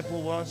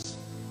disciple was?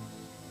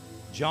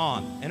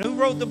 John. And who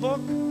wrote the book?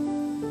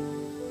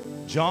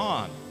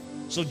 John.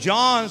 So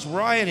John's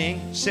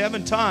writing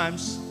 7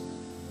 times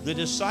the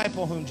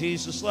disciple whom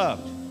Jesus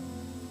loved.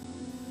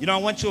 You know,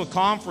 I went to a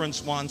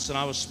conference once and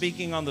I was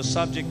speaking on the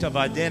subject of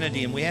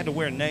identity and we had to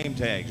wear name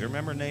tags.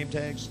 Remember name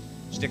tags?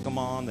 Stick them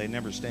on, they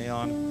never stay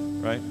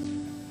on, right?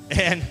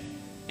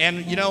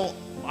 And you know,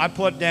 I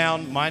put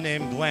down my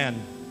name,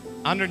 Glenn.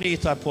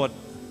 Underneath I put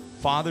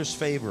Father's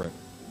favorite.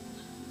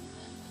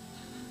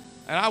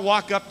 And I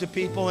walk up to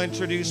people,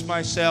 introduce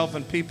myself,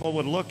 and people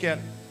would look at,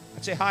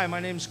 I'd say, hi, my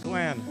name's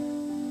Glenn.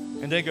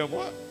 And they go,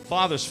 what?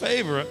 Father's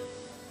favorite?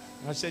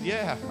 And I said,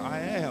 yeah, I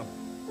am.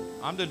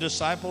 I'm the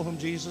disciple whom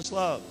Jesus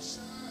loves.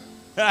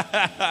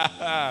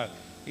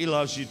 He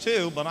loves you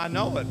too, but I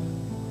know it.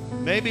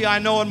 Maybe I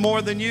know it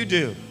more than you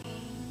do.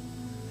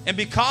 And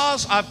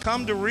because I've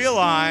come to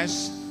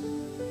realize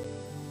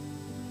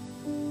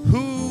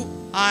who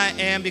I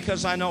am,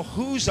 because I know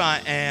whose I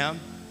am,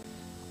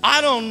 I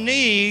don't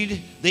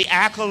need the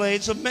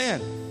accolades of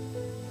men.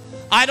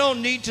 I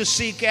don't need to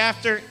seek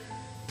after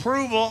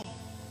approval,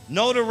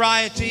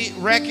 notoriety,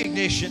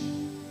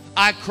 recognition.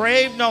 I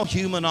crave no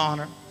human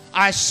honor.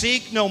 I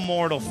seek no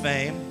mortal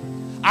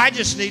fame. I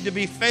just need to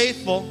be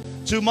faithful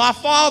to my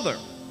Father.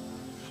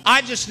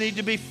 I just need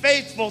to be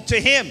faithful to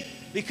Him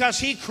because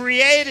He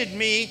created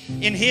me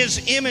in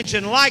His image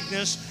and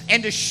likeness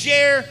and to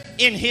share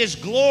in His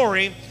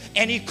glory.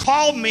 And He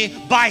called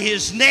me by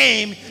His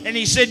name and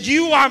He said,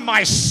 you are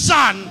my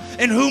Son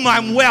in whom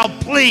I'm well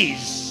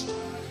pleased.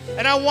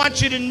 And I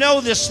want you to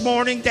know this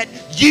morning that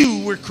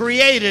you were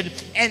created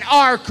and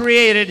are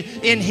created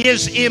in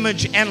His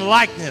image and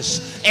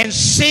likeness. And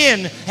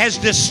sin has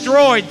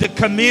destroyed the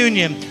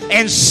communion.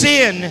 And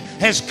sin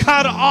has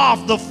cut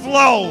off the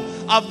flow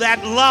of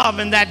that love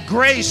and that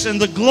grace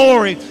and the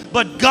glory.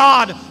 But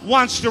God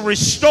wants to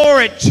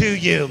restore it to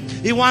you.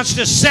 He wants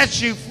to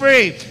set you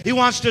free. He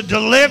wants to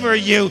deliver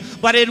you.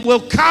 But it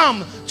will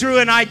come through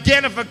an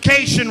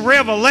identification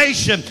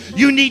revelation.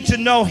 You need to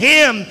know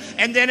Him.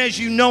 And then as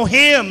you know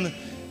Him,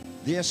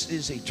 this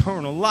is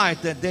eternal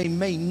life, that they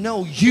may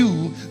know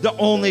you, the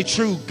only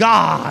true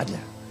God,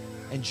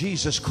 and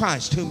Jesus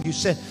Christ, whom you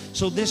sent.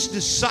 So this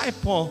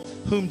disciple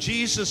whom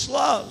Jesus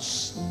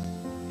loves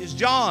is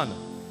John.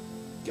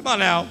 Come on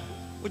now.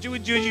 What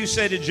would you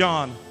say to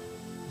John?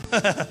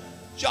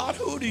 John,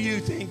 who do you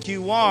think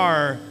you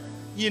are?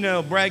 You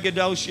know,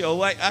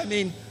 braggadocio. I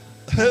mean,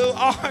 Who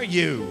are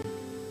you?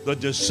 The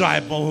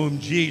disciple whom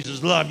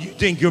Jesus loved. You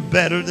think you're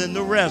better than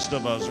the rest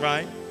of us,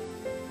 right?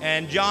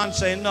 And John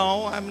saying,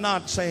 no, I'm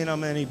not saying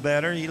I'm any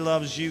better. He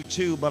loves you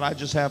too, but I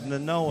just happen to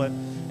know it.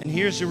 And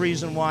here's the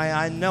reason why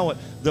I know it.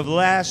 The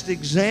last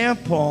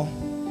example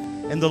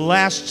and the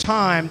last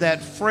time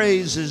that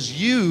phrase is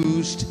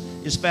used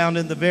is found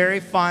in the very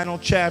final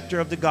chapter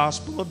of the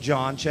Gospel of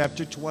John,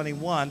 chapter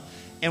 21.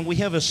 And we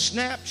have a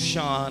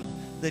snapshot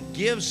that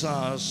gives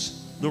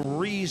us the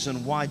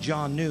reason why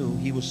John knew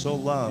he was so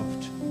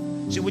loved.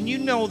 See, when you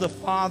know the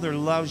Father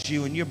loves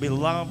you and you're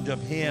beloved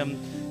of him,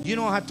 you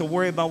don't have to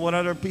worry about what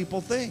other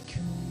people think.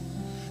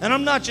 And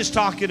I'm not just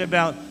talking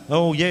about,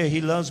 oh yeah,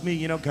 he loves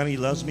me, kind of he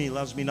loves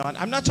me not.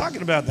 I'm not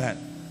talking about that.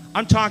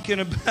 I'm talking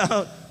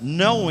about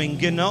knowing,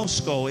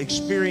 gnosko,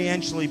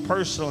 experientially,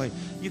 personally.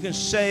 You can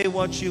say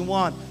what you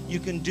want. You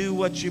can do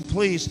what you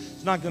please.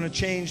 It's not going to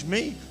change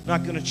me.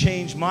 Not going to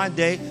change my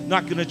day.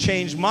 Not going to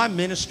change my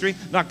ministry.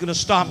 Not going to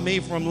stop me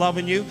from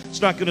loving you.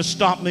 It's not going to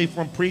stop me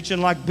from preaching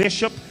like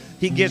Bishop.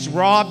 He gets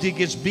robbed. He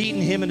gets beaten,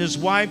 him and his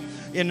wife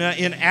in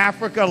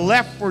Africa,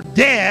 left for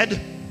dead.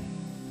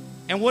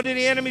 And what did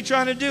the enemy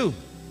trying to do?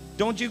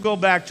 Don't you go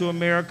back to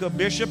America,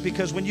 Bishop,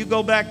 because when you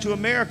go back to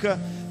America,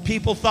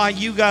 people thought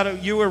you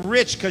were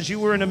rich because you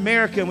were in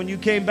America. When you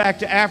came back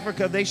to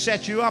Africa, they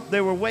set you up.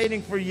 They were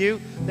waiting for you.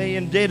 They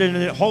did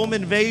a home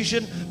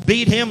invasion,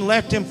 beat him,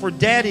 left him for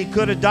dead. He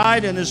could have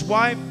died, and his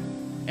wife.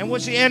 And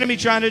what's the enemy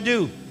trying to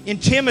do?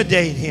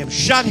 Intimidate him,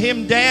 shut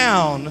him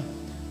down.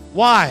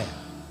 Why?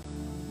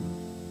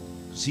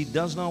 Because he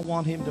does not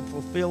want him to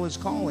fulfill his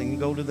calling and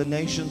go to the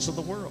nations of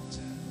the world.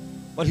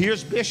 But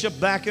here's Bishop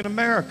back in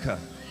America.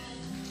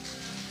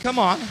 Come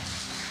on.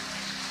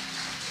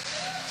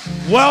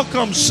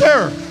 Welcome,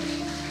 sir.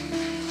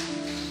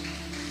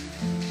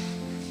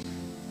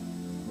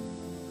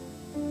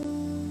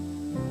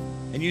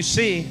 And you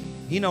see,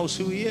 he knows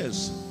who he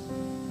is.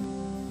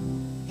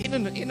 He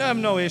didn't have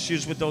no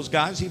issues with those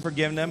guys. He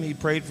forgave them. He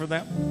prayed for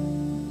them.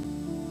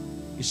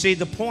 You see,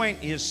 the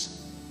point is,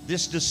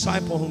 this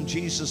disciple whom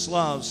Jesus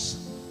loves,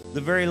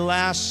 the very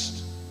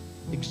last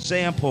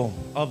example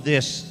of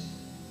this,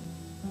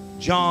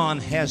 John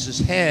has his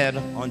head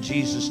on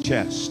Jesus'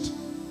 chest.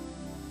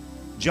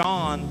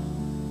 John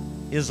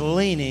is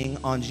leaning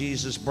on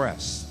Jesus'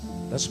 breast.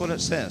 That's what it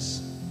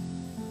says.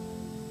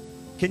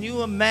 Can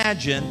you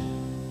imagine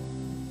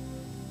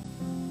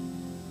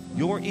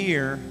your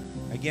ear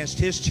against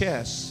his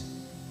chest,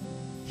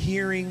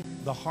 hearing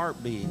the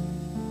heartbeat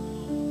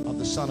of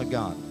the Son of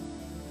God?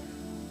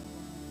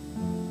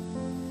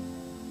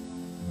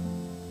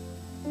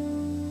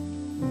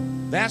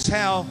 That's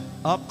how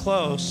up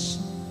close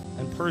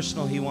and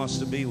personal he wants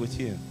to be with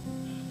you.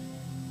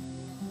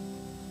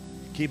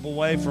 Keep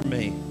away from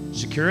me.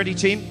 Security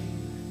team,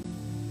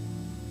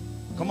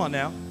 come on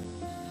now.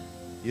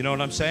 You know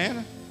what I'm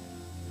saying?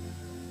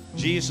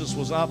 Jesus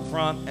was up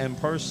front and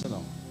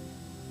personal,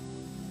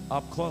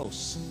 up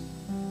close.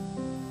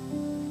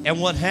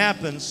 And what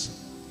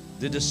happens,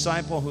 the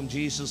disciple whom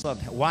Jesus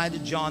loved, why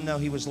did John know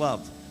he was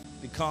loved?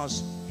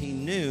 Because he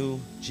knew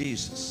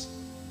Jesus.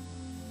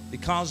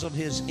 Because of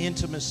his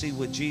intimacy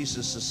with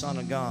Jesus, the Son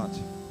of God.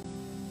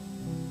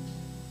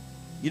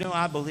 You know,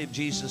 I believe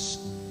Jesus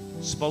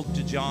spoke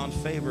to John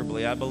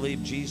favorably. I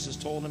believe Jesus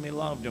told him he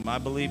loved him. I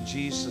believe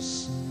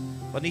Jesus.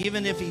 But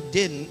even if he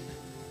didn't,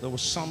 there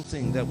was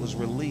something that was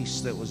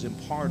released, that was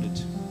imparted.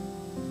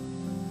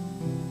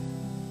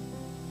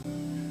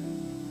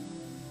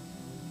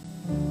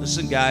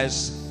 Listen,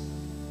 guys,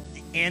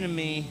 the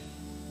enemy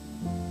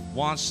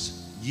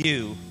wants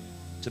you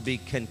to be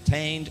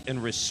contained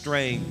and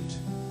restrained.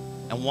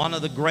 And one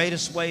of the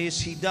greatest ways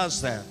he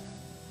does that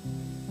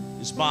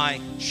is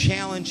by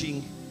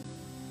challenging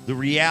the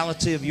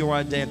reality of your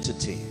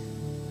identity.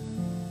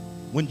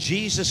 When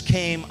Jesus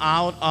came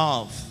out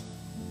of,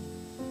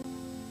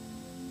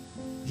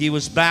 he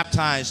was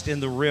baptized in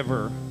the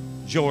river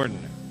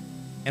Jordan.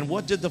 And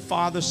what did the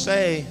Father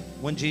say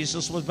when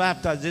Jesus was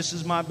baptized? This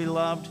is my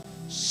beloved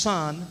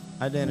Son,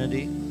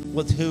 identity,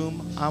 with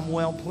whom I'm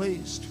well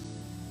pleased.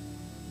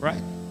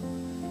 Right?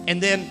 And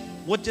then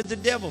what did the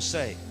devil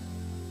say?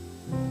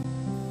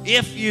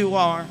 If you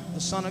are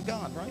the Son of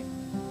God, right?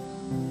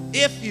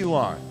 If you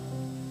are.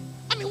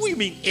 I mean, what do you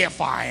mean, if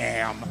I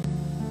am?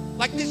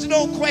 Like, there's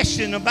no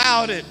question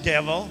about it,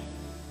 devil.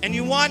 And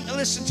you want,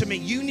 listen to me,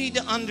 you need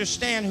to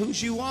understand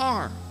whose you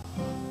are.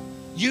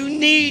 You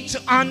need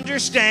to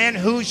understand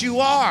whose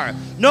you are.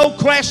 No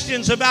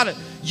questions about it.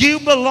 You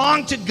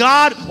belong to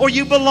God or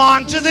you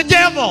belong to the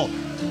devil.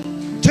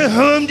 To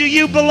whom do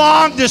you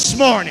belong this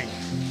morning?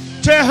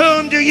 To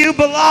whom do you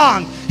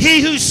belong? He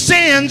who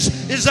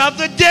sins is of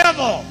the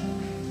devil.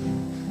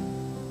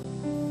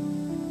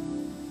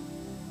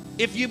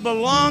 If you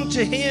belong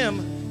to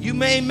him, you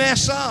may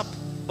mess up,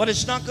 but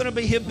it's not going to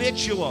be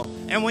habitual.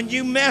 And when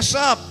you mess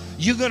up,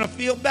 you're going to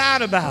feel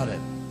bad about it,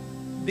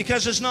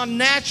 because it's not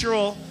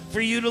natural for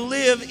you to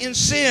live in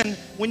sin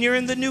when you're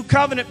in the new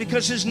covenant,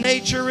 because his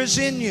nature is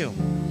in you.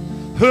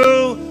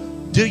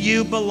 Who do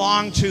you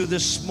belong to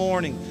this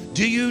morning?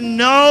 Do you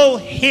know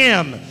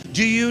Him?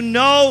 Do you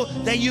know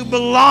that you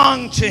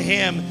belong to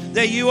Him,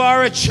 that you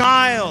are a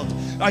child?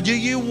 Or do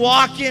you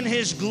walk in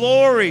His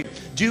glory?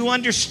 Do you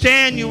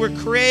understand you were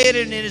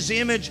created in His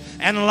image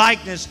and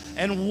likeness?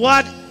 And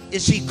what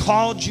is He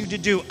called you to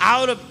do?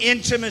 Out of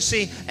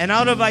intimacy and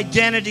out of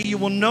identity, you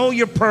will know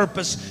your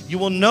purpose. You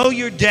will know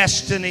your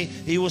destiny.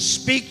 He will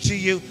speak to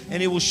you,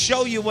 and He will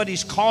show you what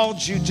He's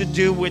called you to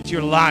do with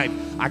your life.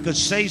 I could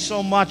say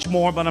so much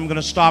more, but I'm going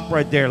to stop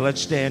right there.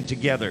 Let's stand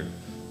together,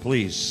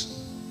 please.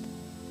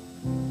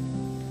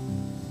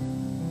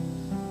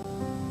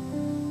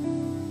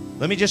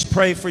 Let me just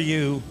pray for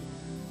you.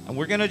 And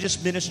we're going to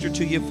just minister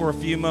to you for a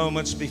few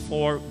moments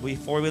before we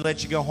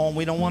let you go home.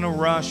 We don't want to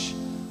rush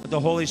what the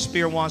Holy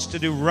Spirit wants to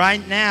do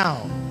right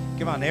now.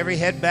 Come on, every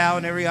head bowed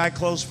and every eye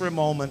closed for a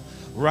moment.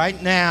 Right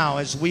now,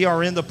 as we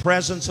are in the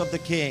presence of the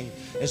King,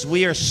 as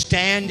we are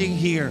standing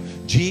here,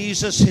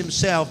 Jesus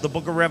Himself, the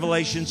book of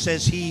Revelation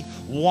says He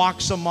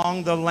walks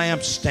among the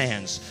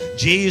lampstands.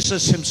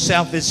 Jesus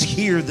Himself is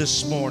here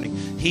this morning.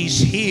 He's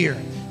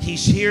here.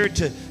 He's here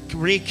to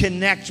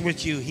reconnect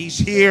with you. He's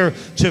here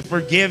to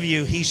forgive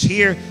you. He's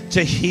here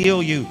to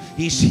heal you.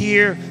 He's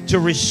here to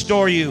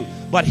restore you.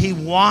 But He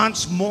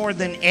wants more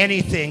than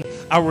anything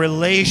a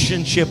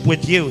relationship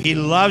with you. He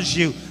loves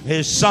you,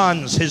 His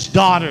sons, His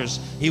daughters.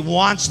 He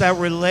wants that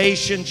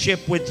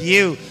relationship with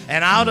you.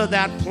 And out of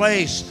that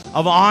place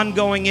of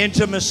ongoing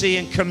intimacy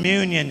and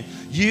communion,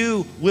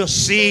 you will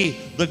see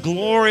the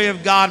glory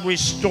of God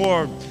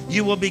restored.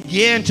 You will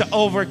begin to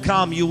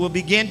overcome. You will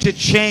begin to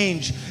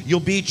change. You'll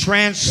be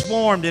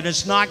transformed. And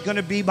it's not going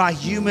to be by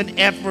human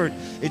effort.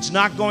 It's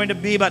not going to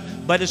be, but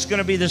it's going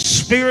to be the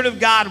Spirit of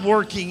God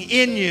working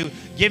in you,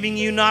 giving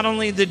you not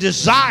only the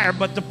desire,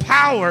 but the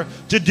power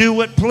to do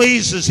what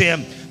pleases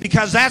Him.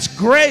 Because that's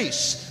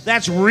grace.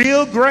 That's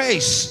real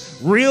grace.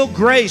 Real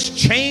grace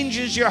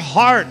changes your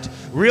heart.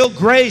 Real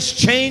grace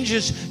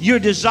changes your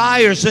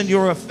desires and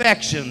your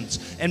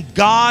affections. And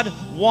God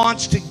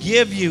wants to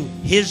give you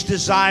His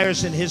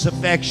desires and His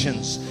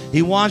affections.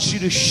 He wants you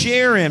to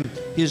share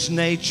His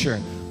nature.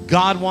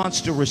 God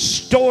wants to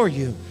restore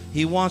you.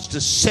 He wants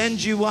to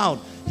send you out.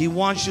 He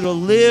wants you to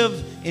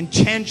live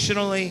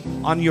intentionally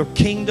on your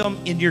kingdom,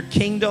 in your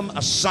kingdom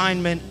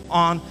assignment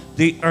on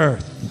the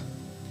earth.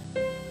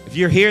 If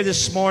you're here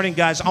this morning,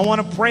 guys, I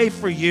want to pray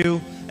for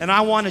you, and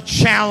I want to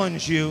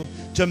challenge you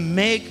to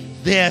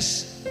make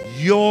this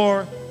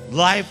your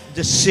life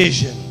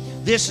decision.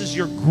 This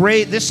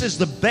is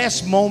the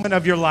best moment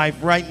of your life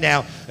right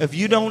now. If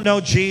you don't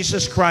know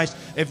Jesus Christ,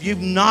 if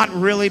you've not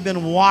really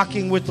been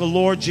walking with the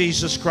Lord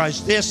Jesus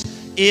Christ,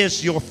 this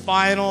is your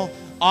final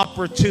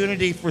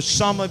opportunity for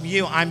some of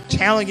you. I'm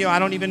telling you, I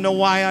don't even know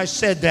why I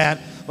said that,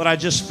 but I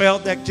just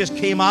felt that just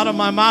came out of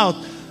my mouth.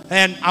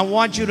 And I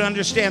want you to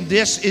understand,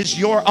 this is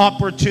your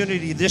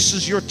opportunity. This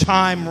is your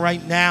time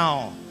right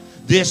now.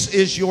 This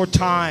is your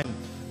time.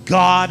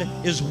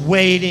 God is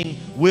waiting.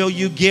 Will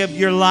you give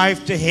your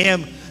life to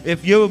Him?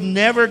 If you've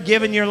never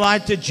given your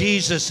life to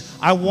Jesus,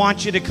 I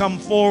want you to come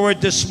forward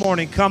this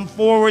morning. Come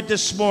forward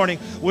this morning.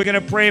 We're going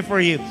to pray for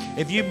you.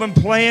 If you've been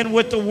playing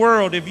with the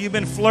world, if you've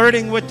been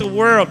flirting with the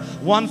world,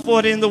 one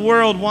foot in the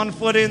world, one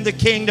foot in the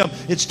kingdom,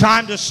 it's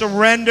time to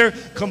surrender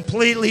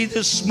completely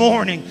this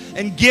morning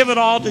and give it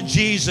all to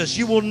Jesus.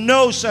 You will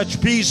know such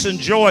peace and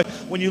joy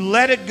when you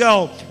let it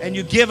go and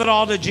you give it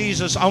all to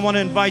Jesus. I want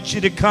to invite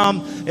you to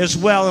come as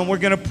well, and we're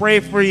going to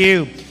pray for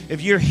you.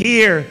 If you're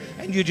here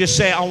and you just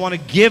say, I want to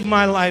give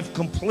my life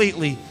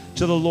completely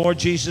to the Lord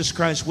Jesus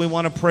Christ, we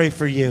want to pray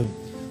for you.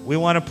 We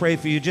want to pray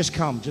for you. Just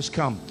come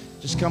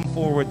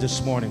forward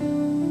this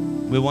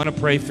morning. We want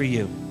to pray for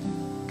you.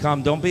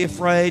 Come, don't be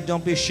afraid,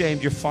 don't be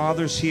ashamed. Your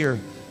Father's here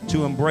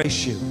to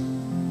embrace you.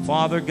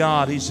 Father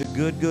God, He's a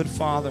good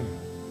Father.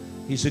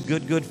 He's a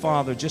good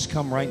Father. Just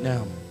come right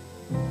now.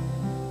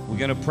 We're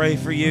going to pray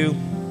for you,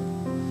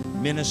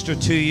 minister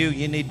to you.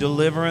 You need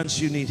deliverance,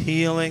 you need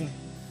healing.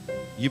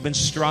 You've been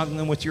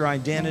struggling with your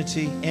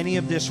identity. Any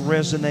of this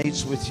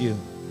resonates with you,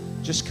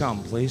 just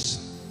come,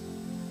 please.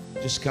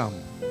 Just come.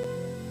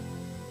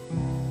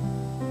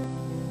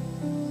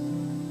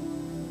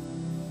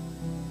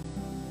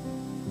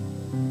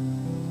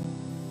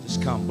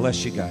 Just come.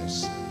 Bless you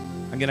guys.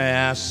 I'm going to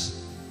ask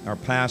our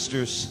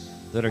pastors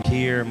that are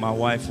here, my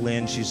wife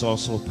Lynn, she's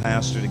also a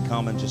pastor, to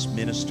come and just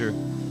minister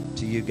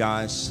to you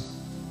guys.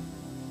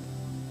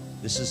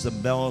 This is the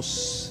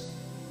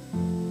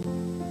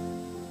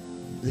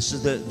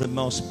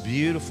most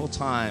beautiful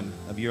time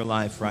of your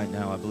life right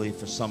now, I believe,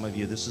 for some of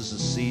you. This is a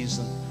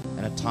season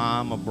and a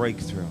time of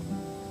breakthrough.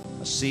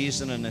 A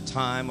season and a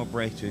time of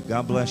breakthrough.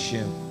 God bless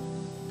you.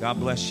 God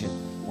bless you.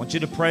 I want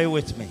you to pray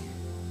with me.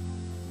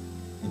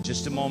 In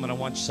just a moment, I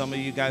want some of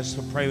you guys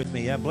to pray with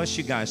me. Yeah, bless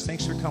you guys.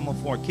 Thanks for coming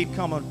forward. Keep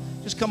coming.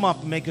 Just come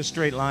up and make a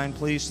straight line,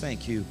 please.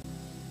 Thank you.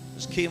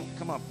 Just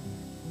come up.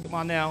 Come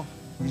on now.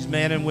 These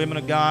men and women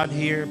of God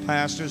here,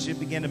 pastors, you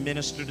begin to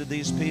minister to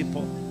these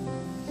people.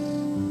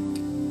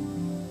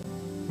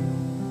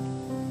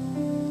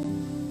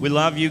 We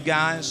love you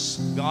guys.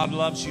 God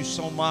loves you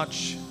so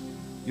much.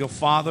 Your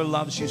Father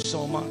loves you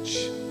so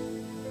much.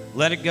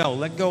 Let it go.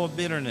 Let go of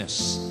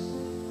bitterness.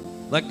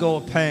 Let go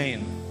of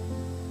pain.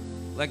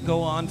 Let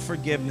go of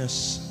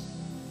unforgiveness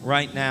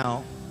right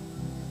now.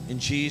 In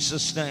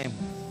Jesus' name.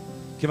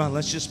 Come on,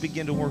 let's just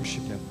begin to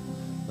worship Him.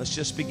 Let's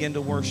just begin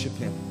to worship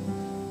Him.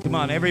 Come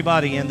on,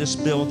 everybody in this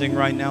building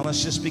right now,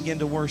 let's just begin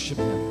to worship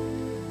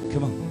Him.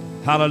 Come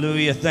on.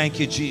 Hallelujah. Thank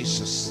you,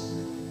 Jesus.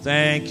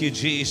 Thank you,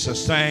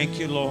 Jesus. Thank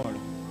you, Lord.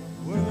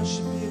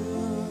 Worship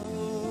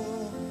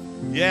you.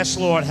 Yes,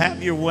 Lord,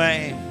 have your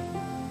way.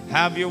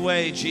 Have your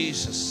way,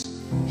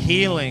 Jesus.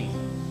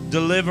 Healing,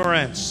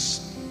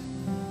 deliverance.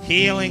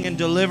 Healing and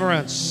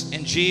deliverance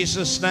in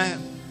Jesus' name.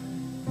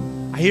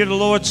 I hear the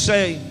Lord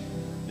say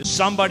to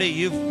somebody,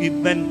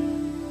 you've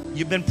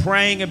been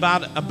praying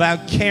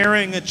about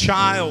carrying a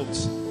child,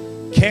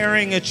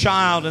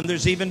 and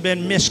there's even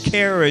been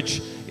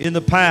miscarriage in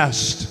the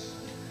past.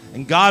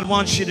 And God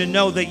wants you to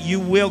know that you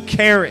will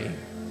carry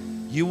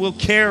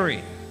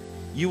to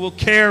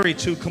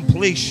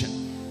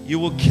completion. You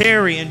will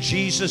carry in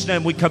Jesus'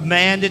 name. We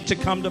command it to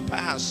come to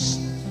pass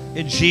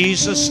in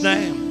Jesus'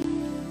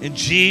 name. In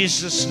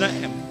Jesus'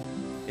 name.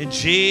 In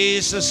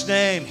Jesus'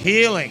 name.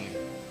 Healing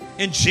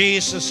in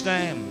Jesus'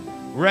 name.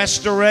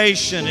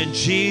 Restoration in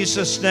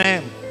Jesus'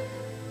 name.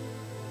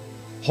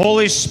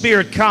 Holy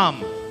Spirit,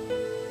 come.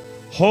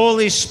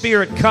 Holy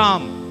Spirit,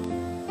 come.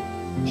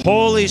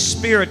 Holy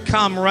Spirit,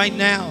 come right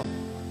now.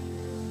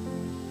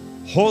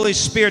 Holy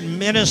Spirit,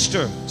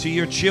 minister to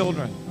your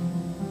children.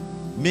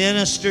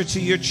 Minister to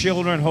your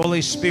children,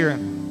 Holy Spirit.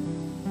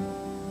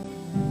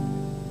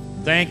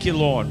 Thank you,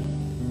 Lord.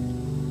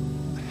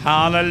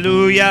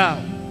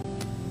 Hallelujah.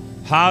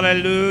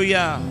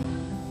 Hallelujah.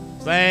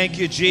 Thank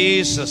you,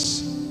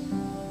 Jesus.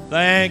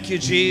 Thank you,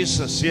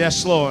 Jesus.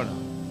 Yes, Lord.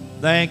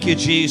 Thank you,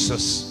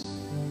 Jesus.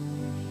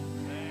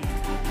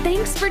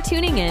 Thanks for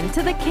tuning in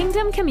to the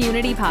Kingdom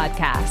Community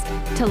Podcast.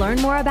 To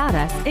learn more about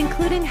us,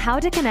 including how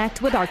to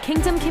connect with our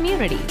Kingdom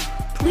community,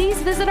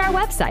 please visit our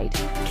website,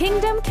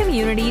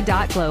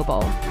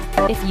 kingdomcommunity.global.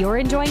 If you're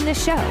enjoying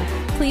this show,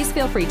 please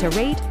feel free to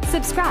rate,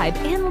 subscribe,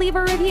 and leave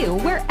a review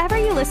wherever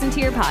you listen to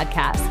your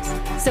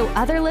podcasts, so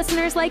other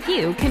listeners like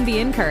you can be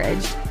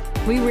encouraged.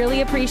 We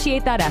really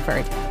appreciate that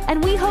effort,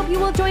 and we hope you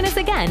will join us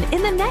again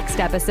in the next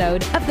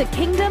episode of the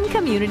Kingdom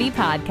Community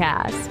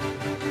Podcast.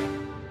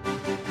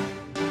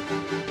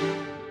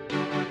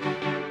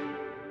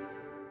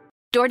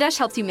 DoorDash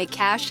helps you make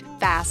cash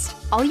fast.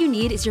 All you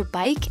need is your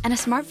bike and a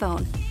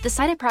smartphone. The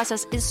sign-up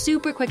process is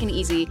super quick and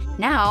easy.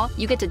 Now,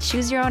 you get to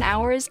choose your own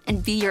hours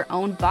and be your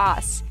own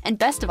boss. And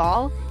best of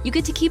all, you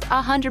get to keep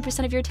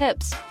 100% of your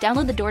tips.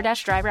 Download the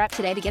DoorDash driver app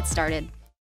today to get started.